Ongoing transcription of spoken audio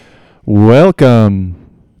Welcome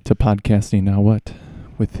to Podcasting Now What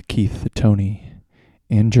with Keith, Tony,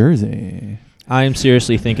 and Jersey. I am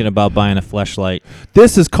seriously thinking about buying a fleshlight.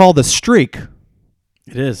 This is called a streak.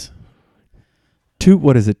 It is. 2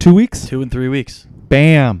 weeks? 2 and 3 weeks.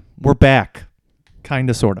 Bam. We're back.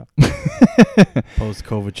 Kinda, sorta.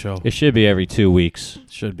 Post-COVID show. It should be every 2 weeks.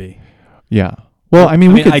 Should be. Yeah. Well, I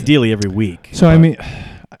mean, we could, ideally every week. so I mean,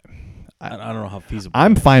 I don't know how feasible.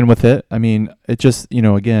 I'm fine with it. I mean, it just,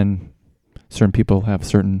 again, certain people have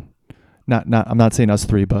certain, I'm not saying us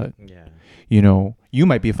three, but Yeah. you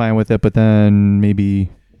might be fine with it, but then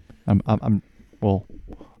maybe well,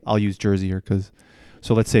 I'll use Jersey here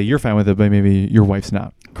so let's say you're fine with it, but maybe your wife's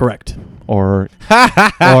not, Correct. or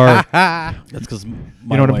That's because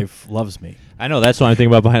my know what wife loves me. I know, that's why I'm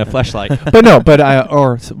thinking about buying a fleshlight.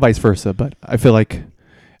 or vice versa. But I feel like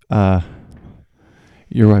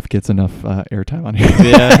your wife gets enough airtime on here.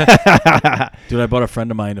 Yeah. Dude, I bought a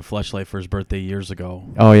friend of mine a fleshlight for his birthday years ago,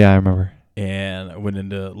 Oh yeah, I remember. and I went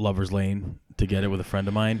into Lover's Lane to get it with a friend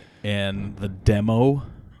of mine, and the demo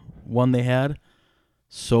one they had,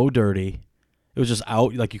 so dirty. It was just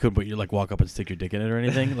out, like you couldn't walk up and stick your dick in it or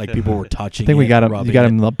anything. Like people were touching. I think we got him. You rubbing got it.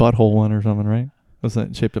 him the butthole one or something, right? Was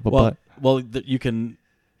that shaped up a butt? Well, you can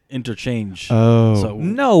interchange. Oh, So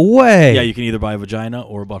No way. yeah, you can either buy a vagina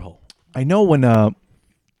or a butthole. I know when the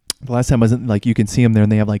last time wasn't like you can see them there,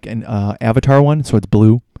 and they have like an Avatar one, so it's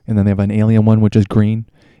blue, and then they have an alien one which is green,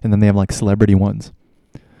 and then they have like celebrity ones,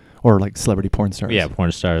 or like celebrity porn stars. Yeah,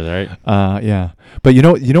 porn stars, right? Yeah. But you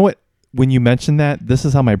know what? When you mentioned that, this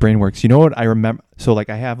is how my brain works. You know what I remember? So like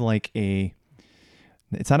I have like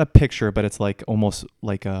it's not a picture, but it's like almost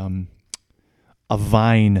like a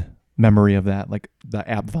Vine memory of that, like the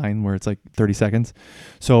app Vine where it's like 30 seconds.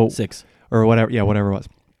 So 6. or whatever. Yeah, whatever it was.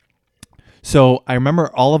 So I remember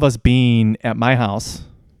all of us being at my house,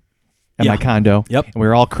 at my condo. Yep. And we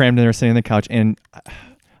were all crammed in there sitting on the couch. And I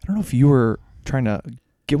don't know if you were trying to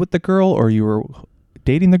get with the girl or you were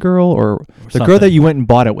dating the girl or the girl that you went and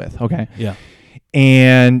bought it with. Okay. Yeah.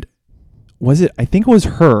 And I think it was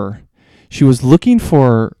her. She was looking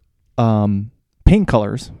for paint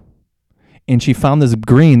colors, and she found this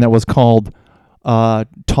green that was called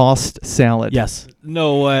tossed salad. Yes.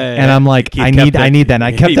 No way. And I'm like, Keith I kept need that. And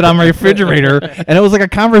I kept it on my refrigerator, and it was like a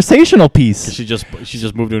conversational piece. She just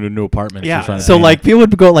moved into a new apartment. She was trying to So paint like it. people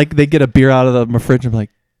would go like they get a beer out of the refrigerator, and be like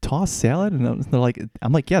tossed salad, and they're like,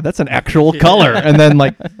 I'm like, yeah, that's an actual color. And then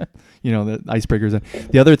like, the icebreakers.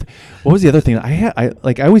 The other, what was the other thing I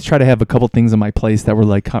always try to have a couple things in my place that were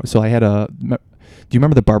like. So I had do you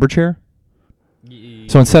remember the barber chair?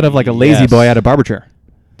 So instead of like a lazy boy, I had a barber chair.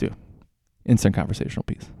 Dude, instant conversational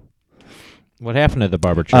piece. What happened to the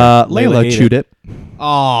barber chair? Layla ate chewed it.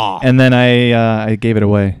 Oh. And then I gave it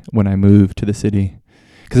away when I moved to the city,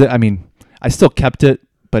 because I still kept it,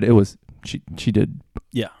 but it was she did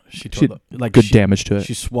Yeah, she good damage to it.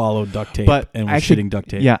 She swallowed duct tape But and was actually, shitting duct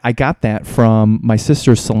tape. Yeah, I got that from my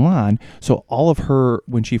sister's salon. So all of her,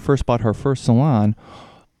 when she first bought her first salon,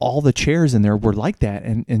 all the chairs in there were like that,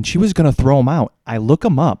 and she was gonna throw them out. I look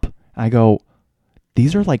them up. I go,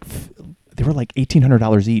 these are like they were like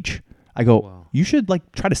 $1,800 each. I go, Wow. You should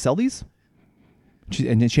like try to sell these.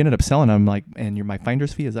 And then she ended up selling them. Like, and my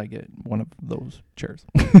finder's fee is I get one of those chairs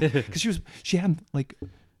because she had them like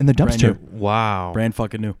in the Brand dumpster. Wow. Brand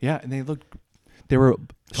fucking new. Yeah, and they were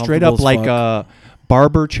straight up Comfortable as like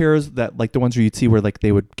barber chairs that like the ones where you'd see where like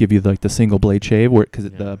they would give you like the single blade shave where because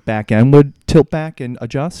the back end would tilt back and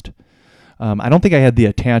adjust. I don't think I had the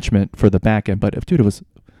attachment for the back end, but dude, it was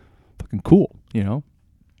fucking cool,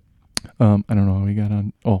 I don't know how we got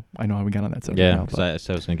on. Oh, I know how we got on that subject. Yeah, now, because I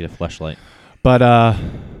said I was going to get a fleshlight.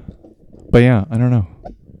 but yeah, I don't know.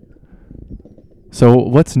 So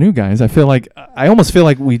what's new, guys? I almost feel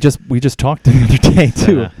like we just talked the other day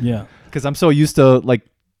too. Yeah. Because I'm so used to like,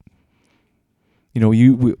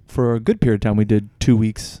 we, for a good period of time we did 2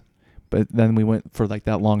 weeks, but then we went for like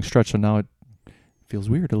that long stretch. So now it feels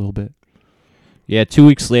weird a little bit. Yeah, 2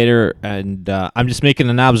 weeks later, and I'm just making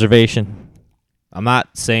an observation. I'm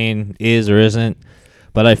not saying is or isn't,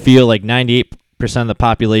 but I feel like 98% of the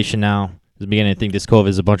population now is beginning to think this COVID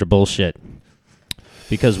is a bunch of bullshit.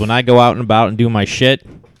 Because when I go out and about and do my shit,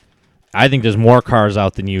 I think there's more cars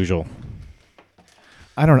out than usual.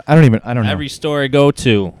 I don't know. Every store I go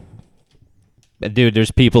to, dude,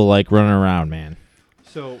 there's people like running around, man.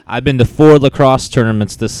 So I've been to 4 lacrosse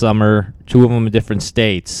tournaments this summer, 2 of them in different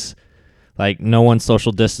states. Like, no one's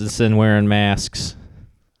social distancing, wearing masks.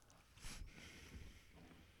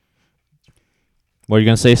 What, are you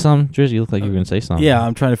going to say something? Drizzy, you look like you were going to say something. Yeah,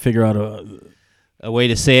 I'm trying to figure out A way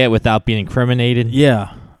to say it without being incriminated.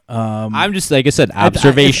 Yeah. I'm just, like I said, I-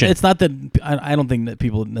 observation. It's not that I don't think that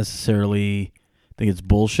people necessarily think it's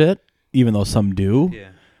bullshit, even though some do. Yeah.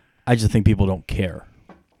 I just think people don't care.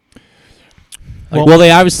 Well,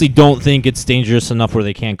 they obviously don't think it's dangerous enough where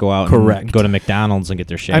they can't go out Correct. and go to McDonald's and get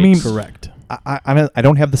their shakes. I mean, Correct. I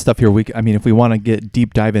don't have the stuff here. If we want to get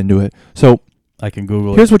deep dive into it. So I can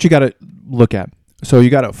Google here's it. what you got to look at. So you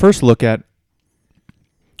got to first look at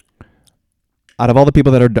out of all the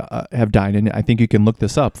people that are have died, and I think you can look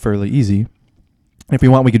this up fairly easy. If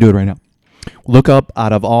you want, we can do it right now. Look up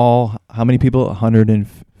out of all how many people?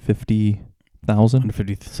 150,000.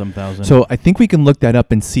 150-some thousand. So I think we can look that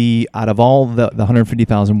up and see out of all the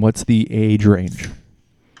 150,000, what's the age range.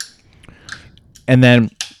 And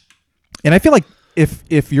I feel like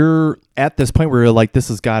if you're at this point where you're like, this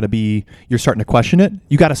has got to be, you're starting to question it,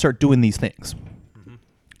 you got to start doing these things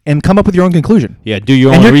and come up with your own conclusion. Yeah, do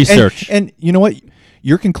your And own your- research. And you know what?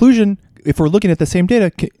 Your conclusion, if we're looking at the same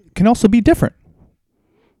data, can also be different.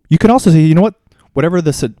 You can also say, you know what?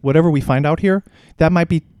 Whatever we find out here, that might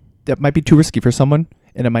be too risky for someone,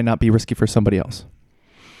 and it might not be risky for somebody else.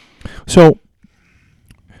 So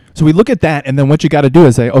we look at that, and then what you got to do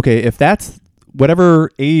is say, okay, if that's whatever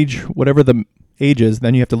the age is,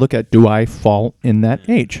 then you have to look at, do I fall in that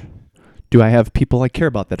age? Do I have people I care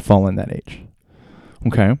about that fall in that age?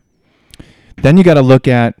 Okay. Then you got to look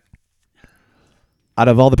at, out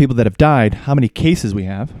of all the people that have died, how many cases we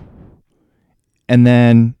have, and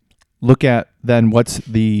then look at then what's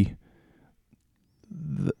the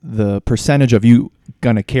percentage of you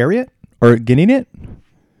gonna carry it or getting it,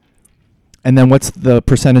 and then what's the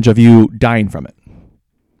percentage of you dying from it.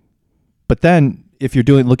 But then if you're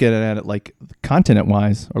looking at it like continent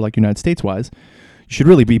wise or like United States wise, you should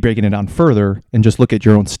really be breaking it down further and just look at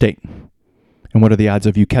your own state and what are the odds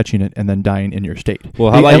of you catching it and then dying in your state.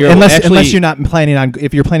 Well, how about your unless you're not planning on,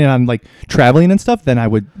 if you're planning on like traveling and stuff, then I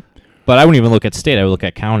would, But I wouldn't even look at state. I would look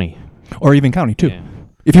at county. or even county too. Yeah.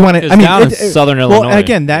 If you want to, It's I mean, down in southern well, Illinois.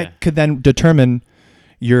 again, that Yeah. could then determine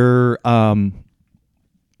your,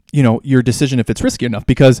 your decision if it's risky enough.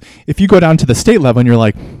 Because if you go down to the state level and you're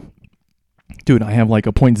like, dude, I have like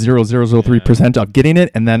a 0.0003% of getting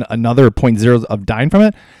it, and then another 0.0 of dying from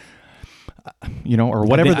it, or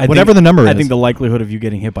whatever, whatever the number is. I think the likelihood of you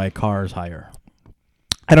getting hit by a car is higher.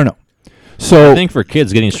 I don't know. So I think for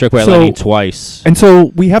kids, getting struck by lightning twice. And so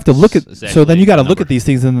we have to look at, Is so then actually you got to the look number. at these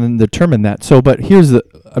things and then determine that. So, but here's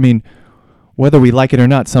whether we like it or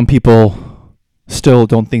not, some people still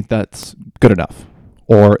don't think that's good enough,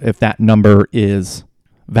 or if that number is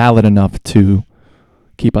valid enough to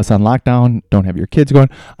keep us on lockdown, don't have your kids going.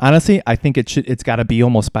 Honestly, I think it's got to be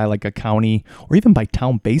almost by like a county or even by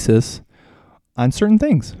town basis on certain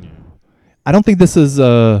things. I don't think this is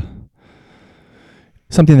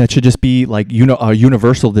something that should just be like, a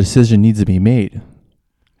universal decision needs to be made.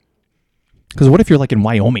 Because what if you're like in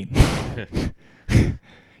Wyoming? I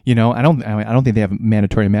don't think they have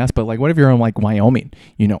mandatory masks, but like, what if you're in like Wyoming?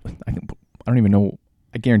 I don't even know.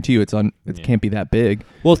 I guarantee you, it can't be that big.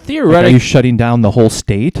 Well, Like, are theoretically, you shutting down the whole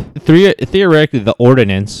state? theoretically, the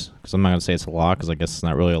ordinance, because I'm not going to say it's a law, because I guess it's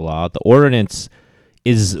not really a law. The ordinance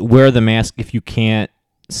is wear the mask if you can't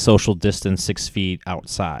social distance 6 feet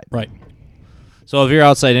outside. Right. So if you're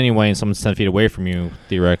outside anyway and someone's 10 feet away from you,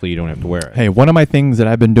 theoretically, you don't have to wear it. Hey, one of my things that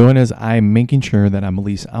I've been doing is I'm making sure that I'm at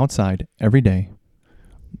least outside every day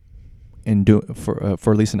and do for at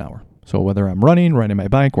least an hour. So whether I'm running, riding my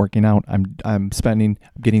bike, working out, I'm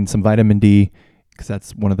getting some vitamin D, because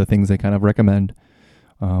that's one of the things they kind of recommend.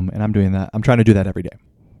 And I'm doing that. I'm trying to do that every day.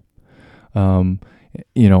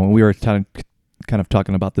 We were kind of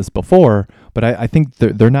talking about this before, but I think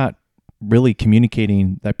they're not really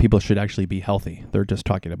communicating that people should actually be healthy. They're just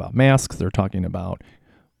talking about masks. They're talking about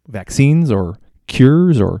vaccines or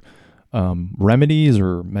cures or remedies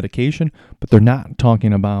or medication, but they're not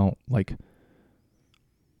talking about like,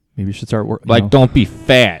 maybe you should start working. Don't be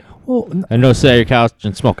fat. Well, I know sit on your couch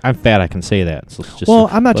and smoke. I'm fat. I can say that. So it's just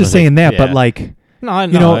I'm not just saying that, but like, no, I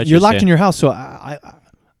know. you're locked in your house, so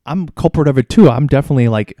I'm culprit of it too. I'm definitely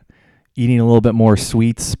like eating a little bit more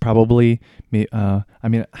sweets, probably. I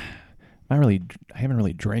haven't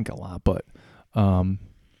really drank a lot, but I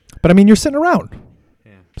mean, you're sitting around.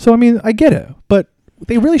 Yeah. So I mean, I get it, but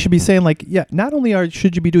they really should be saying like, yeah, not only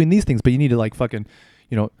should you be doing these things, but you need to like fucking,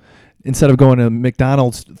 instead of going to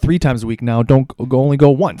McDonald's 3 times a week now, only go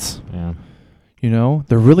once. Yeah.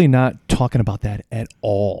 They're really not talking about that at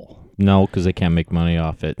all. No, because they can't make money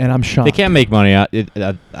off it. And I'm shocked. They can't make money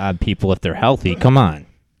on people if they're healthy. Come on.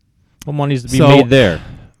 What money's to be So- made there?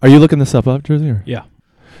 Are you looking this up, Jersey? Or? Yeah.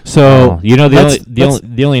 So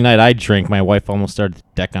the only night I drank, my wife almost started the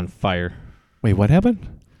deck on fire. wait, what happened?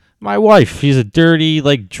 My wife. She's a dirty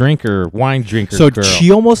drinker, wine drinker. So girl.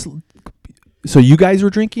 she almost. So you guys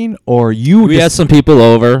were drinking, or you? We had some people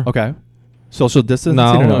over. Okay. Social distancing.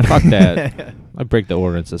 No, fuck that. I break the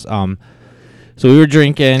ordinances. So we were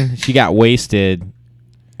drinking. She got wasted,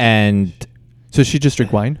 and So she just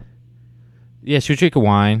drink wine. yeah, she was drinking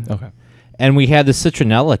wine. Okay. And we had the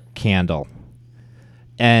citronella candle,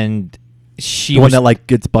 and she The one was that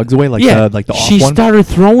gets bugs away, yeah, the off she one. started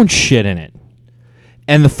throwing shit in it,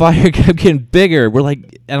 and the fire kept getting bigger. And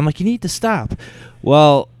I'm like, you need to stop.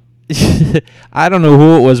 Well, I don't know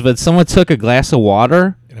who it was, but someone took a glass of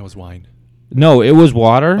water. And it was wine. No, it was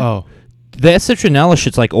water. Oh. That citronella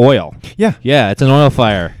shit's like oil. Yeah. Yeah, it's an oil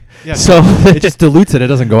fire. Yeah. So It just dilutes it. It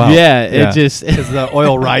doesn't go out. yeah, it just because the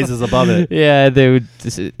oil rises above it. yeah,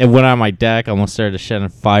 it went on my deck. Almost started to shed on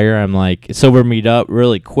fire. I'm like, it sobered me up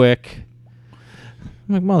really quick.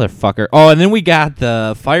 I'm like, motherfucker. Oh, and then we got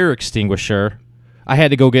the fire extinguisher. I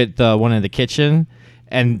had to go get the one in the kitchen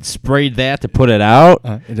and sprayed that to put it out.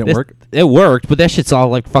 It didn't work. It worked, but that shit's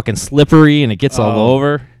all fucking slippery and it gets all Oh.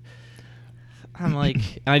 over. I'm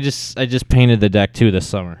like, I just painted the deck too this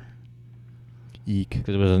summer Eek.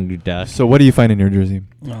 because it was a new deck. So what do you find in New Jersey?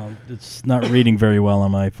 It's not reading very well on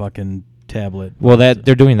my fucking tablet. Well, that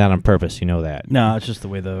they're doing that on purpose. You know that. No, it's just the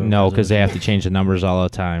way the No, because they have to change the numbers all the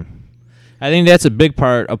time. I think that's a big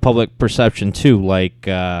part of public perception too. I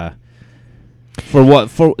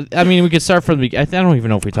mean, we could start from the. I don't even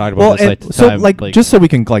know if we talked about this. Just so we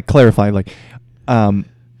can clarify,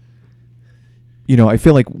 I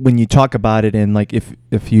feel like when you talk about it and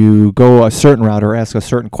if you go a certain route or ask a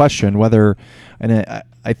certain question,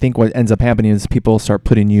 I think what ends up happening is people start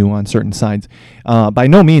putting you on certain sides. By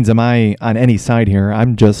no means am I on any side here.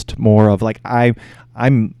 I'm just more of I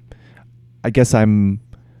guess I'm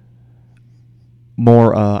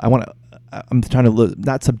more. I'm trying to look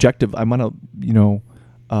not subjective. I want to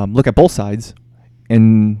look at both sides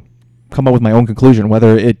and come up with my own conclusion,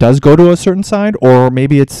 whether it does go to a certain side or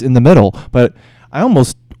maybe it's in the middle. But I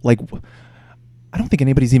almost I don't think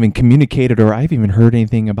anybody's even communicated or I've even heard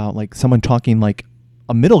anything about someone talking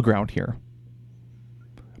a middle ground here.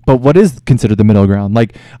 But what is considered the middle ground?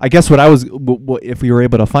 I guess what I was, if we were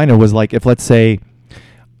able to find it was if let's say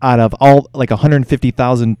out of all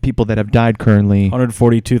 150,000 people that have died currently,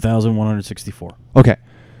 142,164. Okay.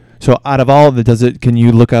 So out of all the can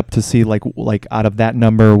you look up to see out of that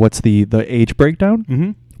number what's the age breakdown?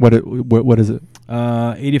 Mm-hmm. What is it?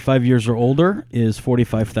 85 years or older is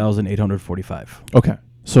 45,845. Okay.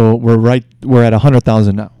 So we're at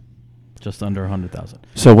 100,000 now. Just under 100,000.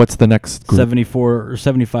 So what's the next group?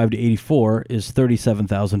 75 to 84 is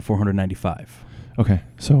 37,495. Okay.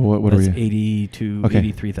 So what are That's we? 80 to Okay.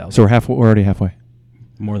 83,000. So we're already halfway.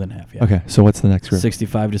 More than half, yeah. Okay. So what's the next group?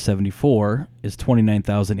 65 to 74 is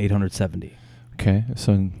 29,870. Okay.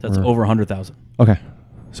 So That's we're- over 100,000. Okay.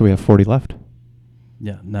 So we have 40 left.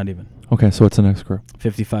 Yeah, not even. Okay. So what's the next group?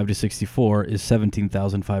 55 to 64 is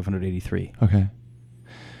 17,583. Okay.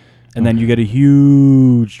 And then you get a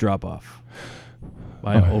huge drop off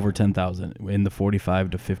by Okay. over 10,000 in the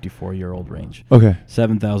 45 to 54-year-old range. Okay.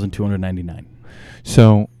 7,299.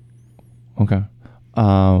 So, okay.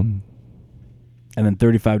 And then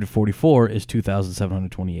 35 to 44 is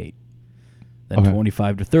 2,728. Then Okay.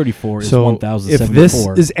 25 to 34 is So if 1,074. this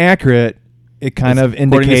is accurate, it kind of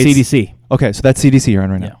according to indicates CDC. Okay, so that's CDC you're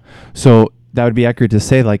on right Yeah. now. So that would be accurate to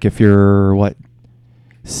say if you're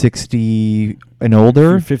 60 and If older,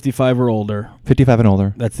 you're 55 or older, 55 and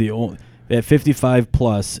older, that's the only. At 55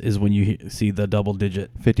 plus is when you see the double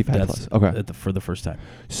digit 55 deaths plus. Okay. for the first time.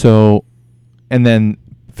 So, and then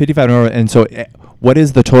 55 and over, and so what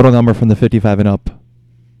is the total number from the 55 and up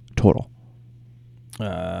total?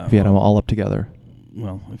 If you had them all up together.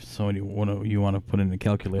 Well, if somebody you want to put in a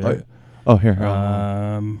calculator. Oh, here.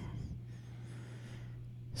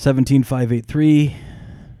 17,583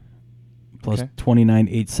 plus Okay.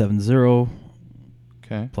 29,870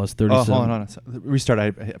 Okay. plus Oh, 37. hold on. Restart.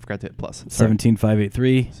 I forgot to hit plus. Sorry.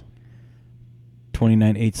 17,583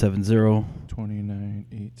 29,870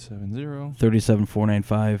 29,870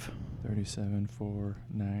 37,495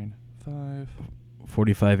 37,495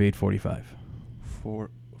 45,845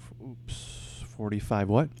 45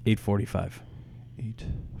 what? 845.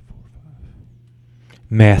 845.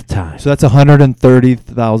 Math time. So that's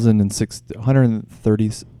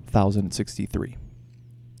 130,063.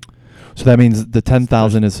 So that means the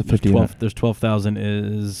 10,000 is 50. There's 12,000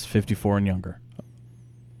 is 54 and younger.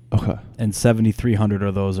 Okay. And 7,300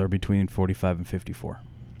 of those are between 45 and 54.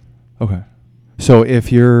 Okay. So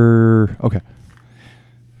if you're okay.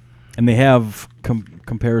 And they have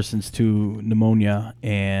comparisons to pneumonia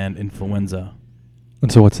and influenza.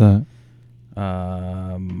 And so what's that?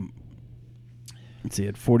 Let's see,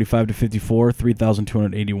 at 45 to 54,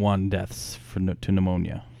 3,281 deaths to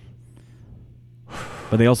pneumonia.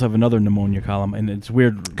 But they also have another pneumonia column, and it's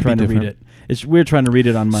weird trying to read it. It's weird trying to read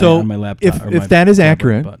it on my laptop. If that is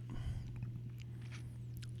accurate,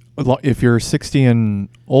 if you're 60 and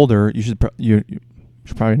older, you should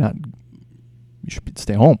probably not. You should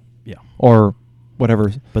stay home. Yeah. Or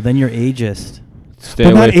whatever. But then you're ageist. Stay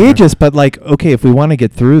But away not from it. ageist, but like, okay, if we want to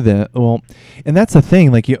get through that, well, and that's the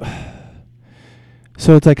thing, like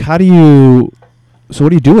so it's like, so what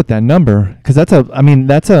do you do with that number? Because that's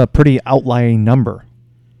a pretty outlying number.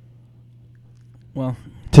 Well,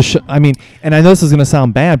 and I know this is going to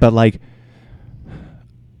sound bad, but like,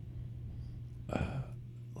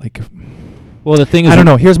 Well, the thing is, I don't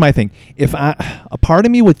know. Here's my thing. If a part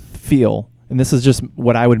of me would feel, and this is just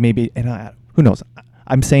what I would maybe, and who knows?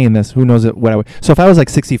 I'm saying this. Who knows what I would? So if I was like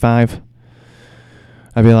 65,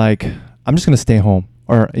 I'd be like, I'm just going to stay home,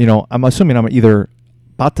 or I'm assuming I'm either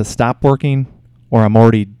about to stop working or I'm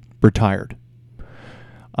already retired.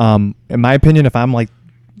 In my opinion, if I'm like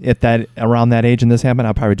around that age and this happened,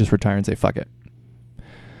 I'll probably just retire and say fuck it.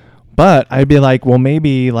 But I'd be like, well,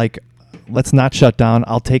 maybe like, let's not shut down.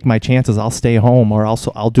 I'll take my chances. I'll stay home, or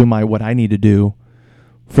I'll do what I need to do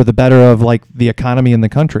for the better of like the economy in the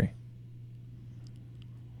country.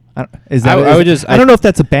 I don't know if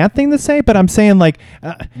that's a bad thing to say, but I'm saying like.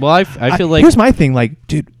 Well, I feel like here's my thing, like,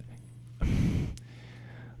 dude,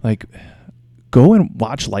 like, go and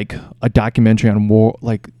watch like a documentary on war,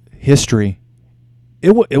 like history.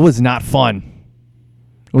 It was not fun.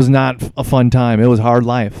 It was not a fun time. It was hard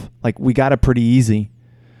life. Like, we got it pretty easy.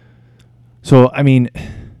 So I mean,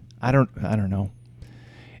 I don't know.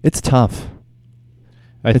 It's tough.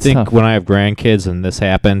 It's tough. When I have grandkids and this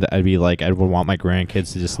happened, I'd be like, I would want my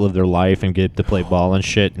grandkids to just live their life and get to play ball and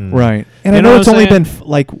shit. And right. And I know it's only been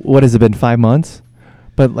what has it been, 5 months?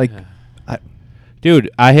 But like, dude,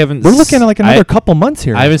 I haven't. We're looking at like another couple months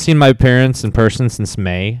here. I haven't seen my parents in person since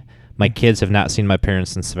May. My kids have not seen my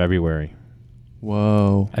parents since February.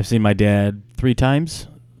 Whoa. I've seen my dad 3 times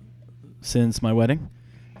since my wedding.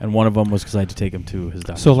 And one of them was because I had to take him to his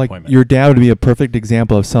doctor's appointment. Your dad would be a perfect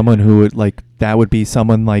example of someone who would like, that would be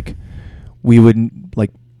someone like we would like,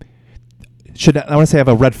 I want to say have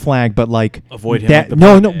a red flag, but like avoid him.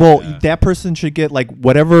 That person should get like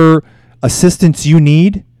whatever assistance you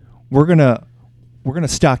need. We're gonna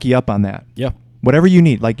stock you up on that. Yeah. Whatever you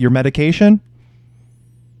need, like your medication,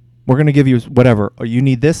 we're gonna give you whatever. Or you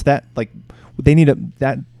need this, that, like they need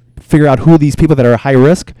figure out who these people that are high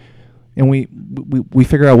risk. And we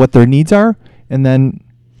figure out what their needs are, and then.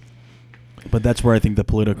 But that's where I think the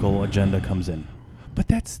political agenda comes in. But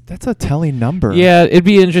that's a telling number. Yeah, it'd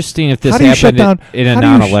be interesting if this happened in a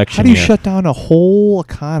non-election How do you year. shut down a whole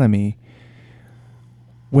economy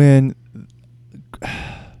when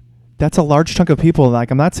that's a large chunk of people?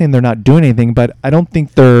 Like, I'm not saying they're not doing anything, but I don't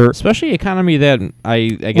think they're. Especially economy that I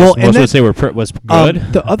guess most would say was good.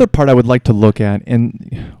 The other part I would like to look at,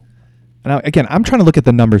 and again, I'm trying to look at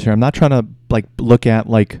the numbers here. I'm not trying to like look at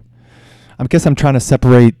like. I guess I'm trying to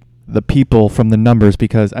separate the people from the numbers,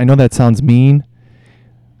 because I know that sounds mean,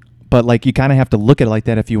 but like you kind of have to look at it like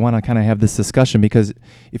that if you want to kind of have this discussion, because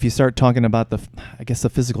if you start talking about the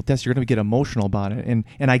physical test, you're going to get emotional about it, and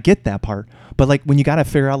I get that part. But like when you got to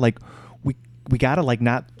figure out like we got to like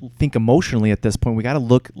not think emotionally at this point. We got to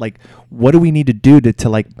look like, what do we need to do to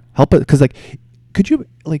like help it? Because like, could you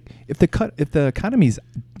like if the economy's,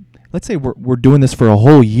 let's say we're doing this for a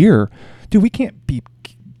whole year, dude, we can't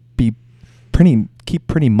keep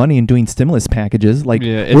printing money and doing stimulus packages. Like,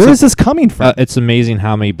 where is this coming from? It's amazing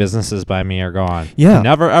how many businesses by me are gone. Yeah.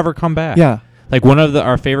 Never ever come back. Yeah. Like one of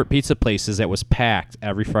our favorite pizza places that was packed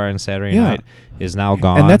every Friday and Saturday night is now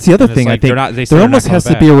gone. And that's the other thing. Like I think there almost has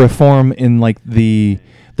to be a reform in like the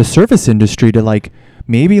service industry to like,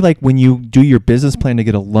 maybe like when you do your business plan to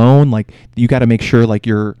get a loan, like you got to make sure like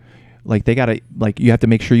you're like, they got to like, you have to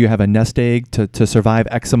make sure you have a nest egg to survive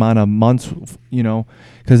X amount of months,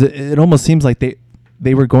 because it almost seems like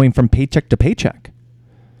they were going from paycheck to paycheck,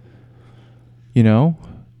 And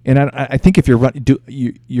I think if you're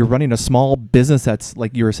running a small business that's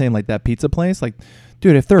like you were saying, like that pizza place, like,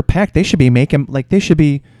 dude, if they're packed, they should be making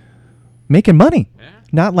money,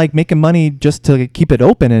 not like making money just to keep it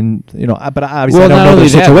open. And but obviously I don't know the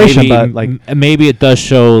situation, but like maybe it does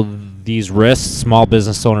show these risks small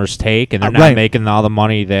business owners take, and they're not making all the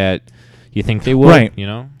money that you think they would. Right.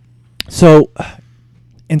 So.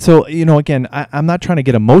 And so, again, I'm not trying to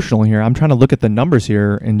get emotional here. I'm trying to look at the numbers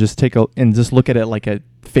here and just look at it like at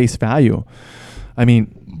face value. I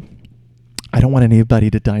mean, I don't want anybody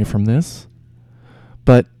to die from this,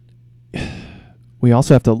 but we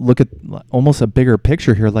also have to look at almost a bigger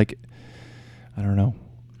picture here. Like, I don't know.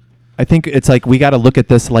 I think it's like we got to look at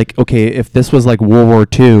this like, okay, if this was like World War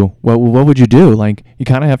II, what would you do? Like, you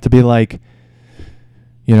kind of have to be like,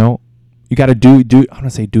 you know, you got to do. I don't want to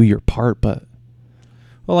say do your part, but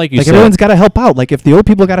Well, like you like said, everyone's got to help out. Like, if the old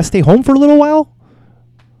people got to stay home for a little while,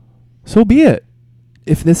 so be it.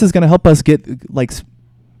 If this is going to help us get like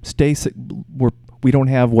we don't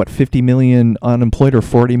have 50 million unemployed or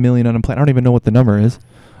 40 million unemployed. I don't even know what the number is.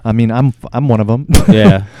 I mean, I'm one of them.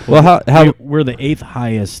 yeah. Well, how we're the 8th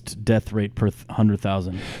highest death rate per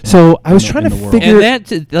 100,000. So I was trying in to the world. figure. and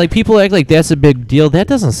that like people act like that's a big deal. That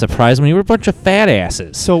doesn't surprise me. We're a bunch of fat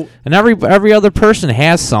asses. So And every other person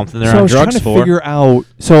has something they're so I on was trying drugs to for. figure out.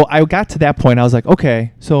 So I got to that point. I was like,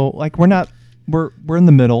 okay, so like we're in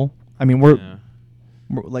the middle. I mean, we're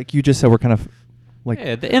like you just said, we're kind of like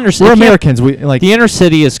Yeah, the inner city. we're Americans. We like The inner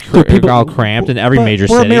city is so people- all cramped in every but major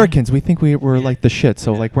we're city. Americans. We think we're like the shit.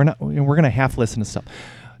 So like we're not. We're gonna half listen to stuff.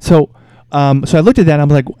 So so I looked at that. And I'm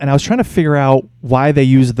like, and I was trying to figure out why they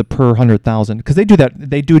use the per 100,000 because they do that.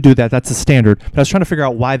 They do that. That's the standard. But I was trying to figure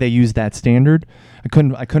out why they use that standard. I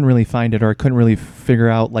couldn't really find it, or I couldn't really figure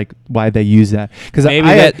out like why they use that. Because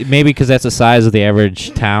Maybe because that's the size of the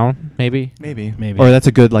average town. Maybe. maybe Maybe. or that's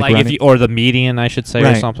a good Like if running- you or the median, I should say, or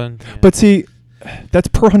Right. something. But see, that's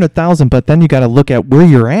per 100,000. But then you got to look at where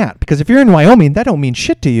you're at because if you're in Wyoming, that don't mean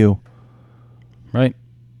shit to you. Right.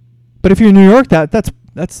 But if you're in New York, that's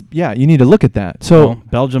yeah, you need to look at that. So Well,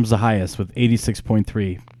 Belgium's the highest with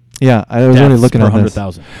 86.3 yeah, I was already looking per at this.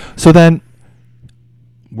 100,000. So then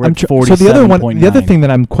We're I'm at so the other 47.9. thing that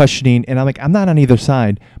I'm questioning, and I'm like, I'm not on either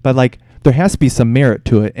side, but like there has to be some merit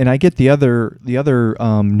to it, and I get the other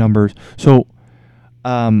numbers. So,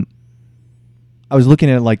 I was looking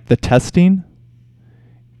at like the testing,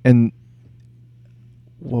 and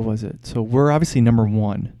what was it? So we're obviously number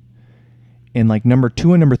 1, and like number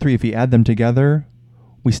 2 and number 3, if you add them together,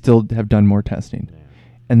 we still have done more testing.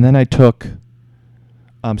 And then I took,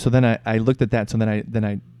 so then I looked at that. So then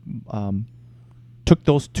I took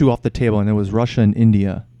those two off the table, and it was Russia and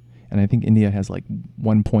India, and I think India has like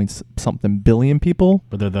 1 point something billion people.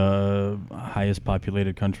 But they're the highest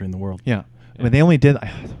populated country in the world. Yeah, I mean they only did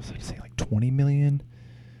I was gonna say like 20 million.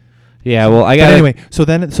 Yeah. Well, I got But anyway, so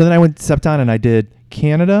then I stepped on and I did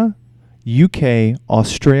Canada, UK,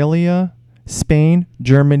 Australia, Spain,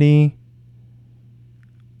 Germany.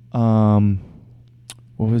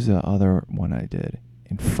 What was the other one I did?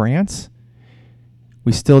 In France,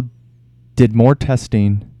 we still did more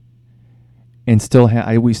testing, and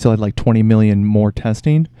we still had like 20 million more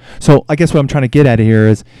testing. So I guess what I'm trying to get at here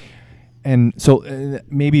is, and so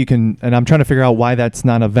maybe you can, and I'm trying to figure out why that's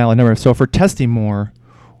not a valid number. So if we're testing more,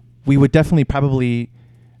 we would definitely probably,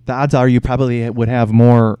 the odds are you probably would have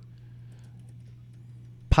more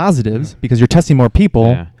positives because you're testing more people.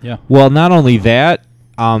 Yeah. Yeah. Well, not only that,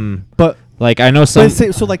 But like I know some.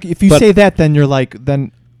 so like if you but- say that, then you're like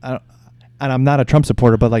and I'm not a Trump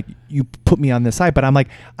supporter, but like you put me on this side. But I'm like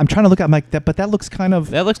I'm trying to look at I'm like that, but that looks kind of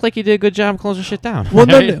That looks like you did a good job closing shit down. well,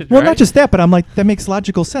 right? well, Right? not just that, but I'm like that makes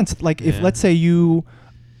logical sense. Like if Yeah. let's say you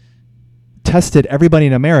tested everybody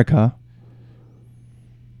in America,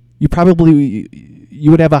 you probably you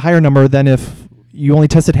would have a higher number than if you only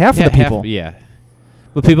tested half of the people. Yeah.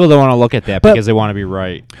 But people don't want to look at that But- because they want to be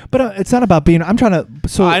right. But it's not about being. I'm trying to.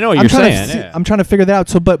 So I know what I'm you're trying saying, To yeah. I'm trying to figure that out.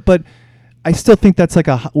 So, but I still think that's like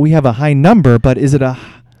we have a high number. But is it a?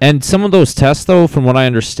 And some of those tests, though, from what I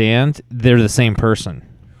understand, they're the same person.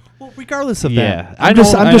 Well, regardless of Yeah. that, I I'm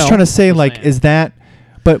just know. trying to say Just like saying. is that.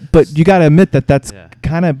 But you got to admit that that's Yeah.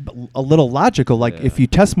 kind of a little logical. Like Yeah. if you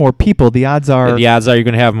test more people, the odds are The odds are you're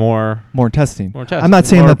going to have more. more testing. More testing. I'm not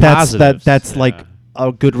saying More that's positives. like Yeah.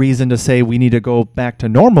 a good reason to say we need to go back to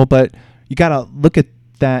normal. But you got to look at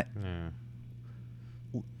that.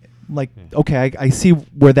 Like okay, I see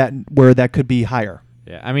where that could be higher.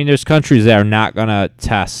 Yeah. I mean, there's countries that are not going to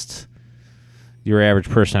test your average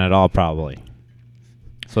person at all, probably.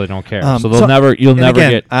 So they don't care. So they'll never. You'll and never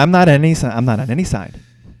again, get. I'm not on any side. I'm not on any side.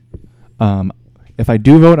 If I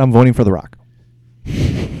do vote, I'm voting for The Rock.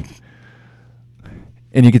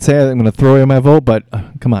 And you could say I'm going to throw away my vote, but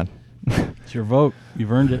come on. It's your vote.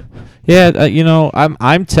 You've earned it. Yeah,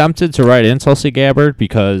 I'm tempted to write in Tulsi Gabbard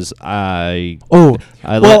because I Oh,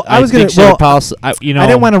 well, I was think gonna. she had a Well, policy. I I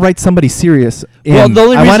didn't want to write somebody serious. Well, in. the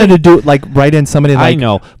only I wanted to reason- do like write in somebody like I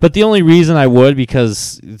know, but the only reason I would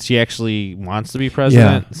because she actually wants to be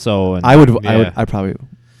president. So and I would. yeah. I probably.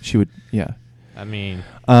 She would. Yeah. I mean,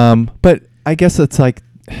 But I guess it's like,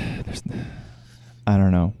 I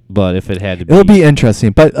don't know. But if it had to be, It'll be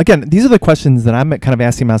interesting. But again, these are the questions that I'm kind of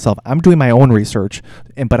asking myself. I'm doing my own research,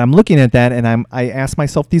 but I'm looking at that and I ask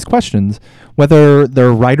myself these questions. Whether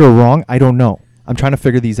they're right or wrong, I don't know. I'm trying to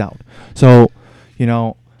figure these out. So, you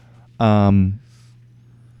know,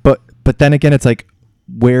 but then again, it's like,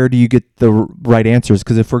 where do you get the right answers?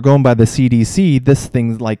 Because if we're going by the CDC, this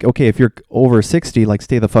thing's like, okay, if you're over 60, like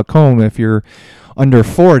stay the fuck home. If you're under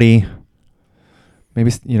 40,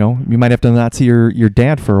 maybe, you know, you might have to not see your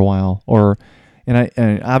dad for a while.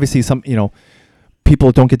 And obviously some, you know,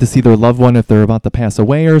 people don't get to see their loved one if they're about to pass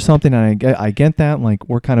away or something. And I get that. Like,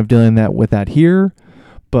 we're kind of dealing with that here,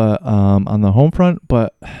 but on the home front.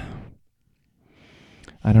 But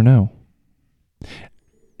I don't know.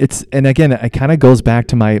 And again, it kind of goes back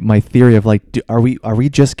to my theory of like, are we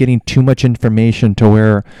just getting too much information to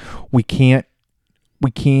where we can't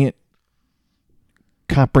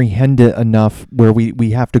comprehend it enough, where we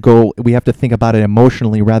have to think about it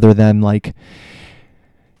emotionally rather than like,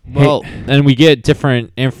 well, and we get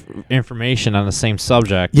different information on the same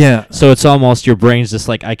subject. Yeah. So it's almost your brain's just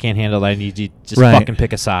like, I can't handle that. I need you to just Right. fucking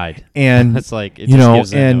pick a side. And it's like, it you just know,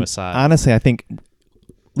 gives into and a side. honestly, I think, at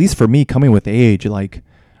least for me, coming with age, like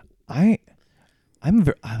now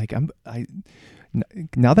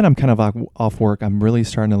that I'm kind of off work, I'm really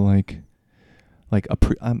starting to like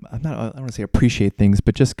I'm not, I don't want to say appreciate things,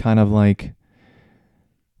 but just kind of like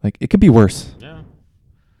it could be worse. Yeah.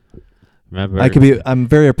 Remember, I'm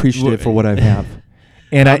very appreciative for what I have.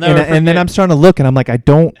 And I'll never and then forget- I'm starting to look and I'm like, I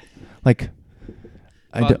don't.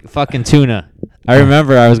 fucking tuna. I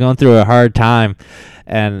remember I was going through a hard time,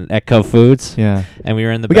 and at Cub Foods, Yeah. and we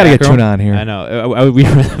were in the We back gotta get room. tuna on here. I know. We were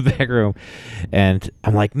in the back room, and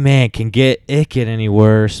I'm like, man, can it get any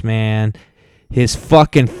worse, man? His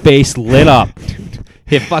fucking face lit up.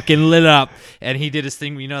 It fucking lit up, and he did his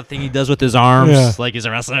thing. You know the thing he does with his arms, Yeah. like he's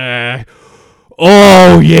a wrestler.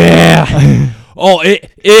 Oh yeah. Oh,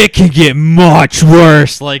 it can get much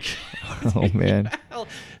worse. Like, Oh man.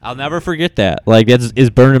 I'll never forget that. Like, it's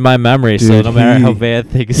burned in my memory. So Dude, no matter how bad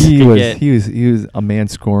things he can was get, he was a man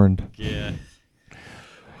scorned. yeah.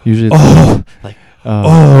 Usually. Like,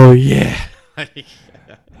 oh yeah.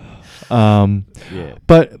 Yeah.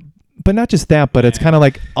 But not just that, but it's kind of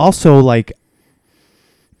like also like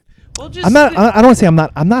Well, just I don't want to say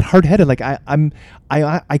I'm not hard headed. Like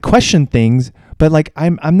I question things, but like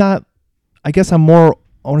I'm not. I guess I'm more,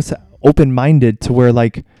 I want to say, open minded to where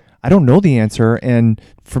like I don't know the answer, and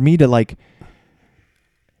for me to like,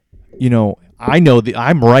 you know, I know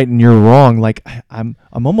I'm right and you're wrong. Like I'm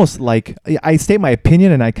almost like I state my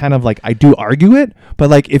opinion and I kind of like I do argue it, but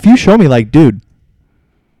like if you show me like, dude,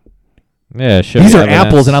 Yeah, sure. these are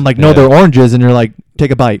apples, and I'm like, no, they're oranges, and you're like, take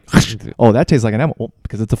a bite. Oh, that tastes like an apple. Well,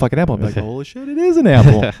 because it's a fucking apple. I'm like, holy shit, it is an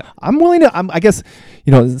apple. I'm willing to. I guess,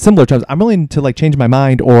 you know, similar terms. I'm willing to like change my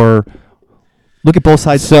mind or look at both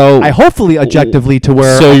sides. So I hopefully objectively to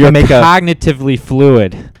where so I you're can make a cognitively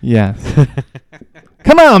fluid. yeah.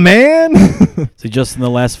 Come on, man. See, just in the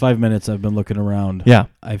last 5 minutes, I've been looking around. Yeah,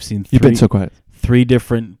 I've seen you've been so quiet. 3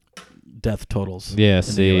 different death totals. Yeah.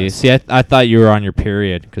 in the US. See, I thought you were on your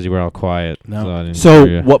period because you were all quiet. No. I didn't So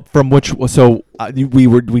hear you. what from which? So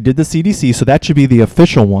we did the CDC, so that should be the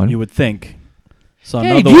official one. You would think. So Hey,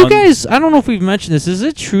 another do you one. guys? I don't know if we've mentioned this. Is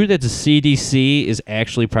it true that the CDC is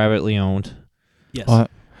actually privately owned? Yes.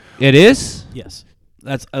 It is. Yes.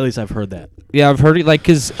 That's at least I've heard that. Yeah, I've heard it. Like,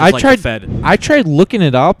 cause Just I like tried. the Fed. I tried looking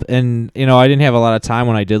it up, and you know, I didn't have a lot of time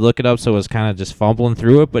when I did look it up, so it was kind of just fumbling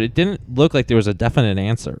through it. But it didn't look like there was a definite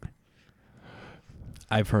answer.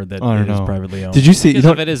 I've heard that I don't it is know. privately owned. Did you see? You Because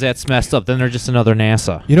know, if it is, that's messed up. Then they're just another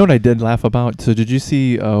NASA. you know what I did laugh about? So did you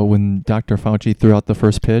see when Dr. Fauci threw out the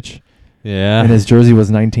first pitch Yeah. and his jersey was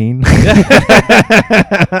 19?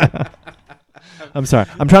 I'm sorry.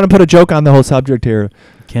 I'm trying to put a joke on the whole subject here.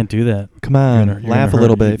 Can't do that. Come on, You're gonna laugh a hurt-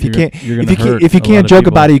 little bit. If you you're can't, gonna if you can't, hurt if you a lot can't of joke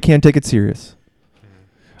people. about it, you can't take it serious.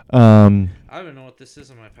 I don't know what this is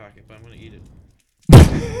in my pocket, but I'm gonna eat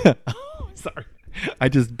it. Sorry, I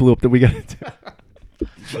just blew up that we got.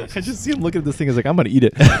 I just see him looking at this thing. Is like, I'm gonna eat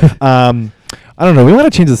it. I don't know. We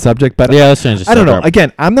want to change the subject, but Yeah, let's change the I don't know. subject.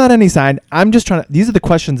 Again, I'm not any side. I'm just trying to. These are the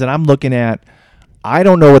questions that I'm looking at. I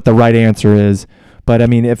don't know what the right answer is, but I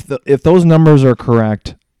mean, if those numbers are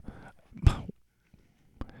correct,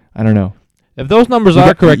 I don't know. If those numbers You are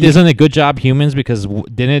got- correct, you- isn't it good job humans? Because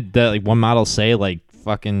didn't the, like one model say like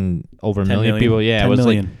fucking over a 10 million people? Yeah, 10 it was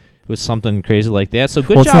million. like it was something crazy like that. So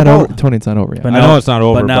good Well, it's job. not all- over, Tony. It's not over yet. But I know it's not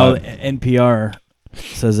over, But now but- NPR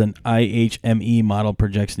says an IHME model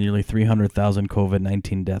projects nearly 300,000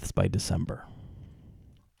 COVID-19 deaths by December.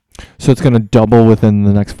 So it's going to double within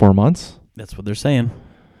the next 4 months. That's what they're saying.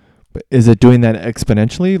 But is it doing that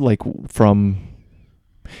exponentially, like from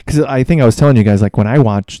because I think I was telling you guys, like when I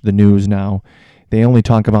watch the news now, they only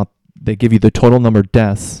talk about, they give you the total number of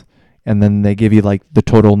deaths, and then they give you like the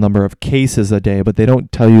total number of cases a day, but they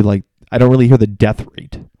don't tell you, like, I don't really hear the death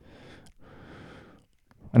rate.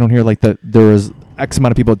 I don't hear like that there was X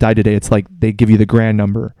amount of people that died today. It's like they give you the grand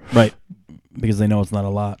number. Right. Because they know it's not a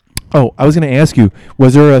lot. Oh, I was going to ask you,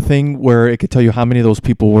 was there a thing where it could tell you how many of those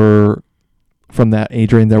people were from that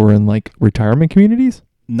age range that were in like retirement communities?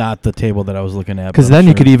 Not the table that I was looking at. Because then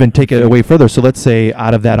you could even take it away further. So let's say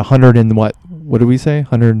out of that 100 and what did we say?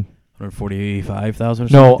 145,000 or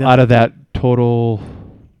something. No, like that? out of that total,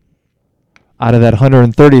 out of that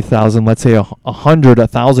 130,000, let's say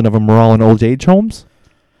 1,000 of them were all in old age homes.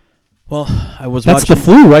 Well, I was That's watching. the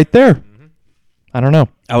flu right there. I don't know.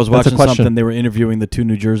 I was That's a watching question. something. They were interviewing the 2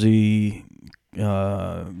 New Jersey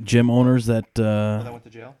gym owners that. went to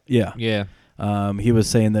jail? Yeah. Yeah. He was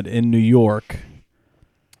saying that in New York.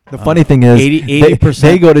 The funny thing is, 80%.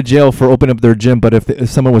 they go to jail for opening up their gym, but if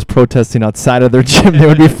someone was protesting outside of their gym,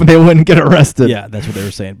 they wouldn't get arrested. Yeah, that's what they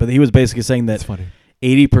were saying. But he was basically saying that That's funny.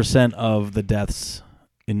 80% of the deaths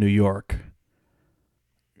in New York,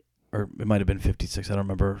 or it might have been 56, I don't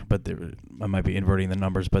remember, but I might be inverting the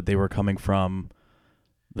numbers, but they were coming from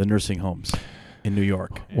the nursing homes in New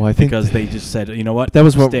York. Well, I think because they just said, you know what, that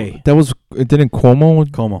was what stay. didn't Cuomo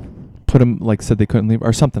Como. put him, like, said they couldn't leave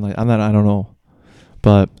or something like. I don't know,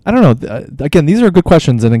 but I don't know. Again, these are good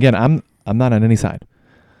questions, and again, I'm not on any side.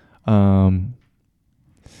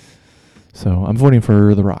 So I'm voting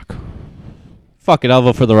for The Rock. Fuck it, I'll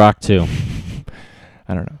vote for The Rock too.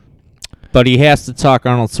 I don't know. But he has to talk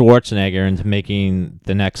Arnold Schwarzenegger into making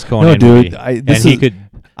the next Conan No, dude. movie.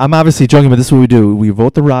 I'm obviously joking, but this is what we do. We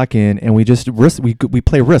vote The Rock in, and we just risk. We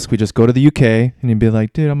play Risk. We just go to the UK, and you'd be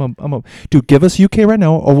like, dude, dude, give us UK right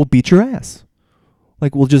now, or we'll beat your ass.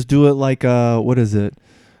 Like, we'll just do it like, what is it?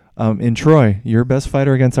 In Troy, your best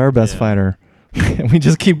fighter against our best fighter. And we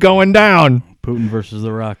just keep going down. Putin versus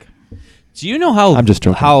The Rock. Do you know how I'm just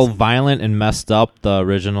joking. how violent and messed up the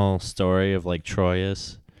original story of like Troy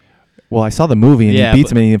is? Well, I saw the movie, and Yeah, he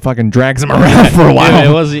beats but- me and fucking drags him around for a while. Dude,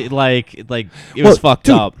 it was like it Well, was fucked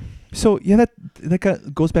dude, up. So yeah,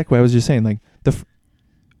 that goes back to what I was just saying. Like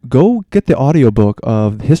go get the audiobook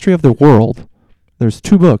of History of the World. There's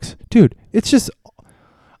 2 books, dude. It's just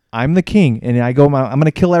I'm the king, and I'm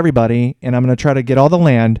gonna kill everybody, and I'm gonna try to get all the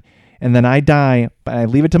land, and then I die, but I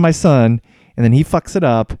leave it to my son, and then he fucks it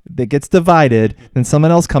up. It gets divided. Then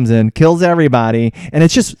someone else comes in, kills everybody, and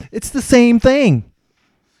it's the same thing.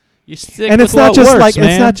 You stick And with it's not what just works, like man.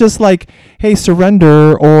 it's not just like, hey,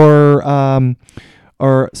 surrender or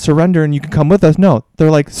surrender and you can come with us. No,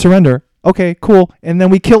 they're like, surrender, okay, cool, and then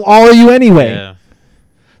we kill all of you anyway. Yeah.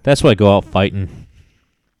 That's why I go out fighting.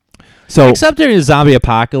 So, Except during the zombie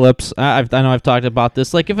apocalypse, I know I've talked about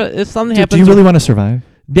this. Like if something dude, happens, do you really want to survive?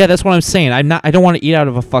 yeah, that's what I'm saying. I don't want to eat out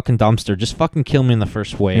of a fucking dumpster. Just fucking kill me in the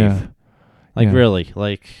first wave. Yeah. Like Yeah. really,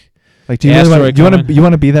 like Like, do you really want? Asteroid Do you want coming. to? You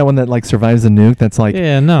want to be that one that like survives the nuke? That's like,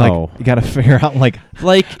 yeah, no. like you got to figure out like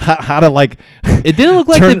Like how to like it didn't look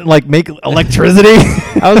like turn like make electricity.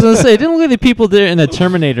 I was gonna say it didn't look like the people there in the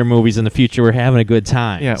Terminator movies in the future were having a good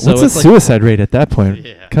time. Yeah. So What's the it's like, suicide rate at that point?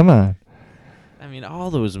 Yeah. Come on. I mean,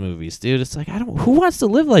 all those movies, dude. It's like who wants to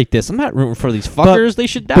live like this? I'm not rooting for these fuckers. They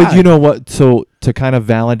should die. But you know what? So to kind of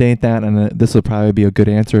validate that, and this will probably be a good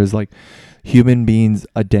answer, is like human beings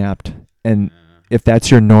adapt, and if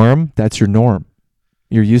that's your norm, that's your norm.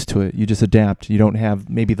 You're used to it. You just adapt. You don't have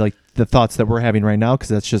maybe like the thoughts that we're having right now because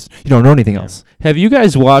that's just you don't know anything else. Have you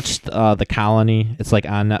guys watched The Colony? It's like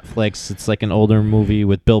on Netflix. It's like an older movie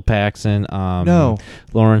with Bill Paxton, No,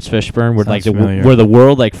 Lawrence Fishburne, where like Sounds familiar. where the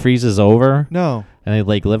world like freezes over no. and they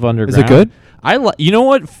like live underground. Is it good? You know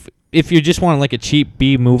what? If you just want like a cheap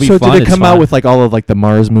B movie, So fun, did it it's come out fun. with like all of like the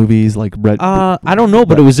Mars movies, like Red? I don't know,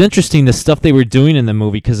 but it was interesting the stuff they were doing in the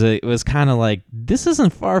movie because it was kind of like this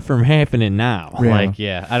isn't far from happening now. Yeah. Like,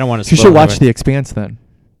 yeah, I don't want to. You should watch The Expanse then.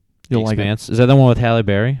 You'll like it. Expanse. Is that the one with Halle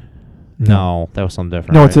Berry? No, that was something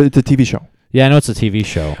different. No, right? it's a TV show. Yeah, I know it's a TV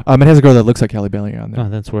show. It has a girl that looks like Halle Berry on there. Oh,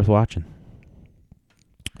 that's worth watching.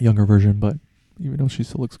 Younger version, but even though she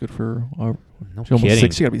still looks good for No she's almost kidding.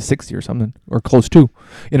 60, she got to be 60 or something, or close to,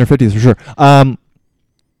 in her 50s for sure.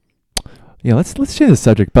 Yeah, let's change the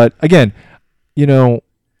subject. But again,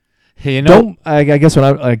 Hey, I guess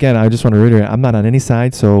I just want to reiterate, I'm not on any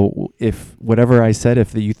side. So if whatever I said,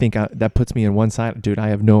 if you think that puts me in one side, dude, I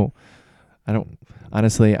really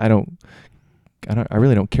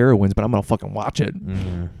don't care who wins, but I'm gonna fucking watch it.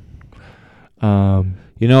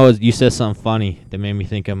 You said something funny that made me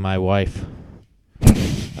think of my wife.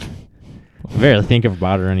 I barely think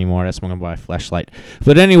about her anymore. That's when I'm gonna buy a flashlight.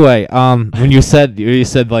 But anyway, when you said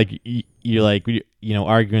like you're like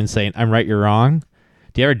arguing, saying I'm right, you're wrong.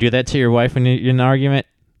 Do you ever do that to your wife when you're in an argument?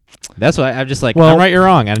 That's why I'm just like, Well, I'm right, you're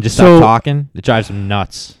wrong, and just so- stop talking. It drives them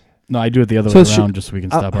nuts. No, I do it the other So way she- around just so we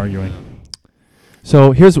can stop arguing.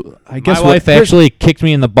 So here's, I guess, My wife actually kicked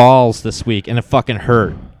me in the balls this week, and it fucking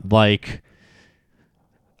hurt. Like,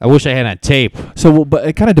 I wish I had a tape. So, but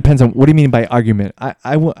it kind of depends on what do you mean by argument. I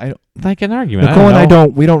Like an argument. Nicole and I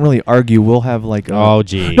don't. we don't really argue. We'll have like Oh,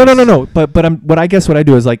 geez. no. But what I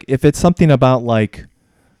do is like if it's something about like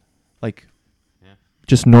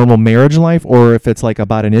just normal marriage life, or if it's like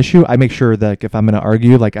about an issue, I make sure that if I'm gonna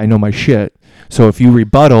argue, like I know my shit. So if you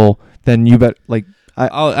rebuttal, then you bet like.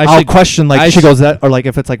 I'll question like she goes that, or like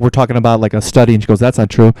if it's like we're talking about like a study and she goes that's not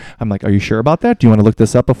true. I'm like, are you sure about that? Do you want to look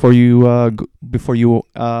this up before you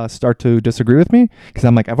start to disagree with me? Because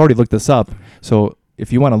I'm like, I've already looked this up. So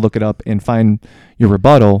if you want to look it up and find your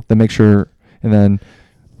rebuttal, then make sure. And then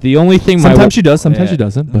The only thing sometimes she does, sometimes she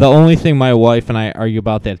doesn't. But The only thing my wife and I argue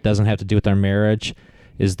about that doesn't have to do with our marriage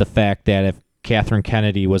is the fact that if Catherine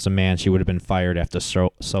Kennedy was a man, she would have been fired after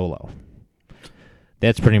Solo.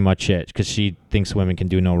 That's pretty much it, because she thinks women can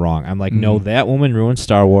do no wrong. I'm like, no, that woman ruined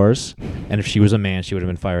Star Wars, and if she was a man, she would have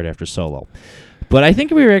been fired after Solo. But I think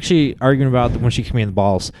we were actually arguing about when she kicked me in the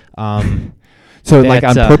balls. so like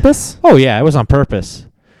on purpose? Oh, yeah, it was on purpose.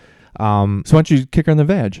 So why don't you kick her in the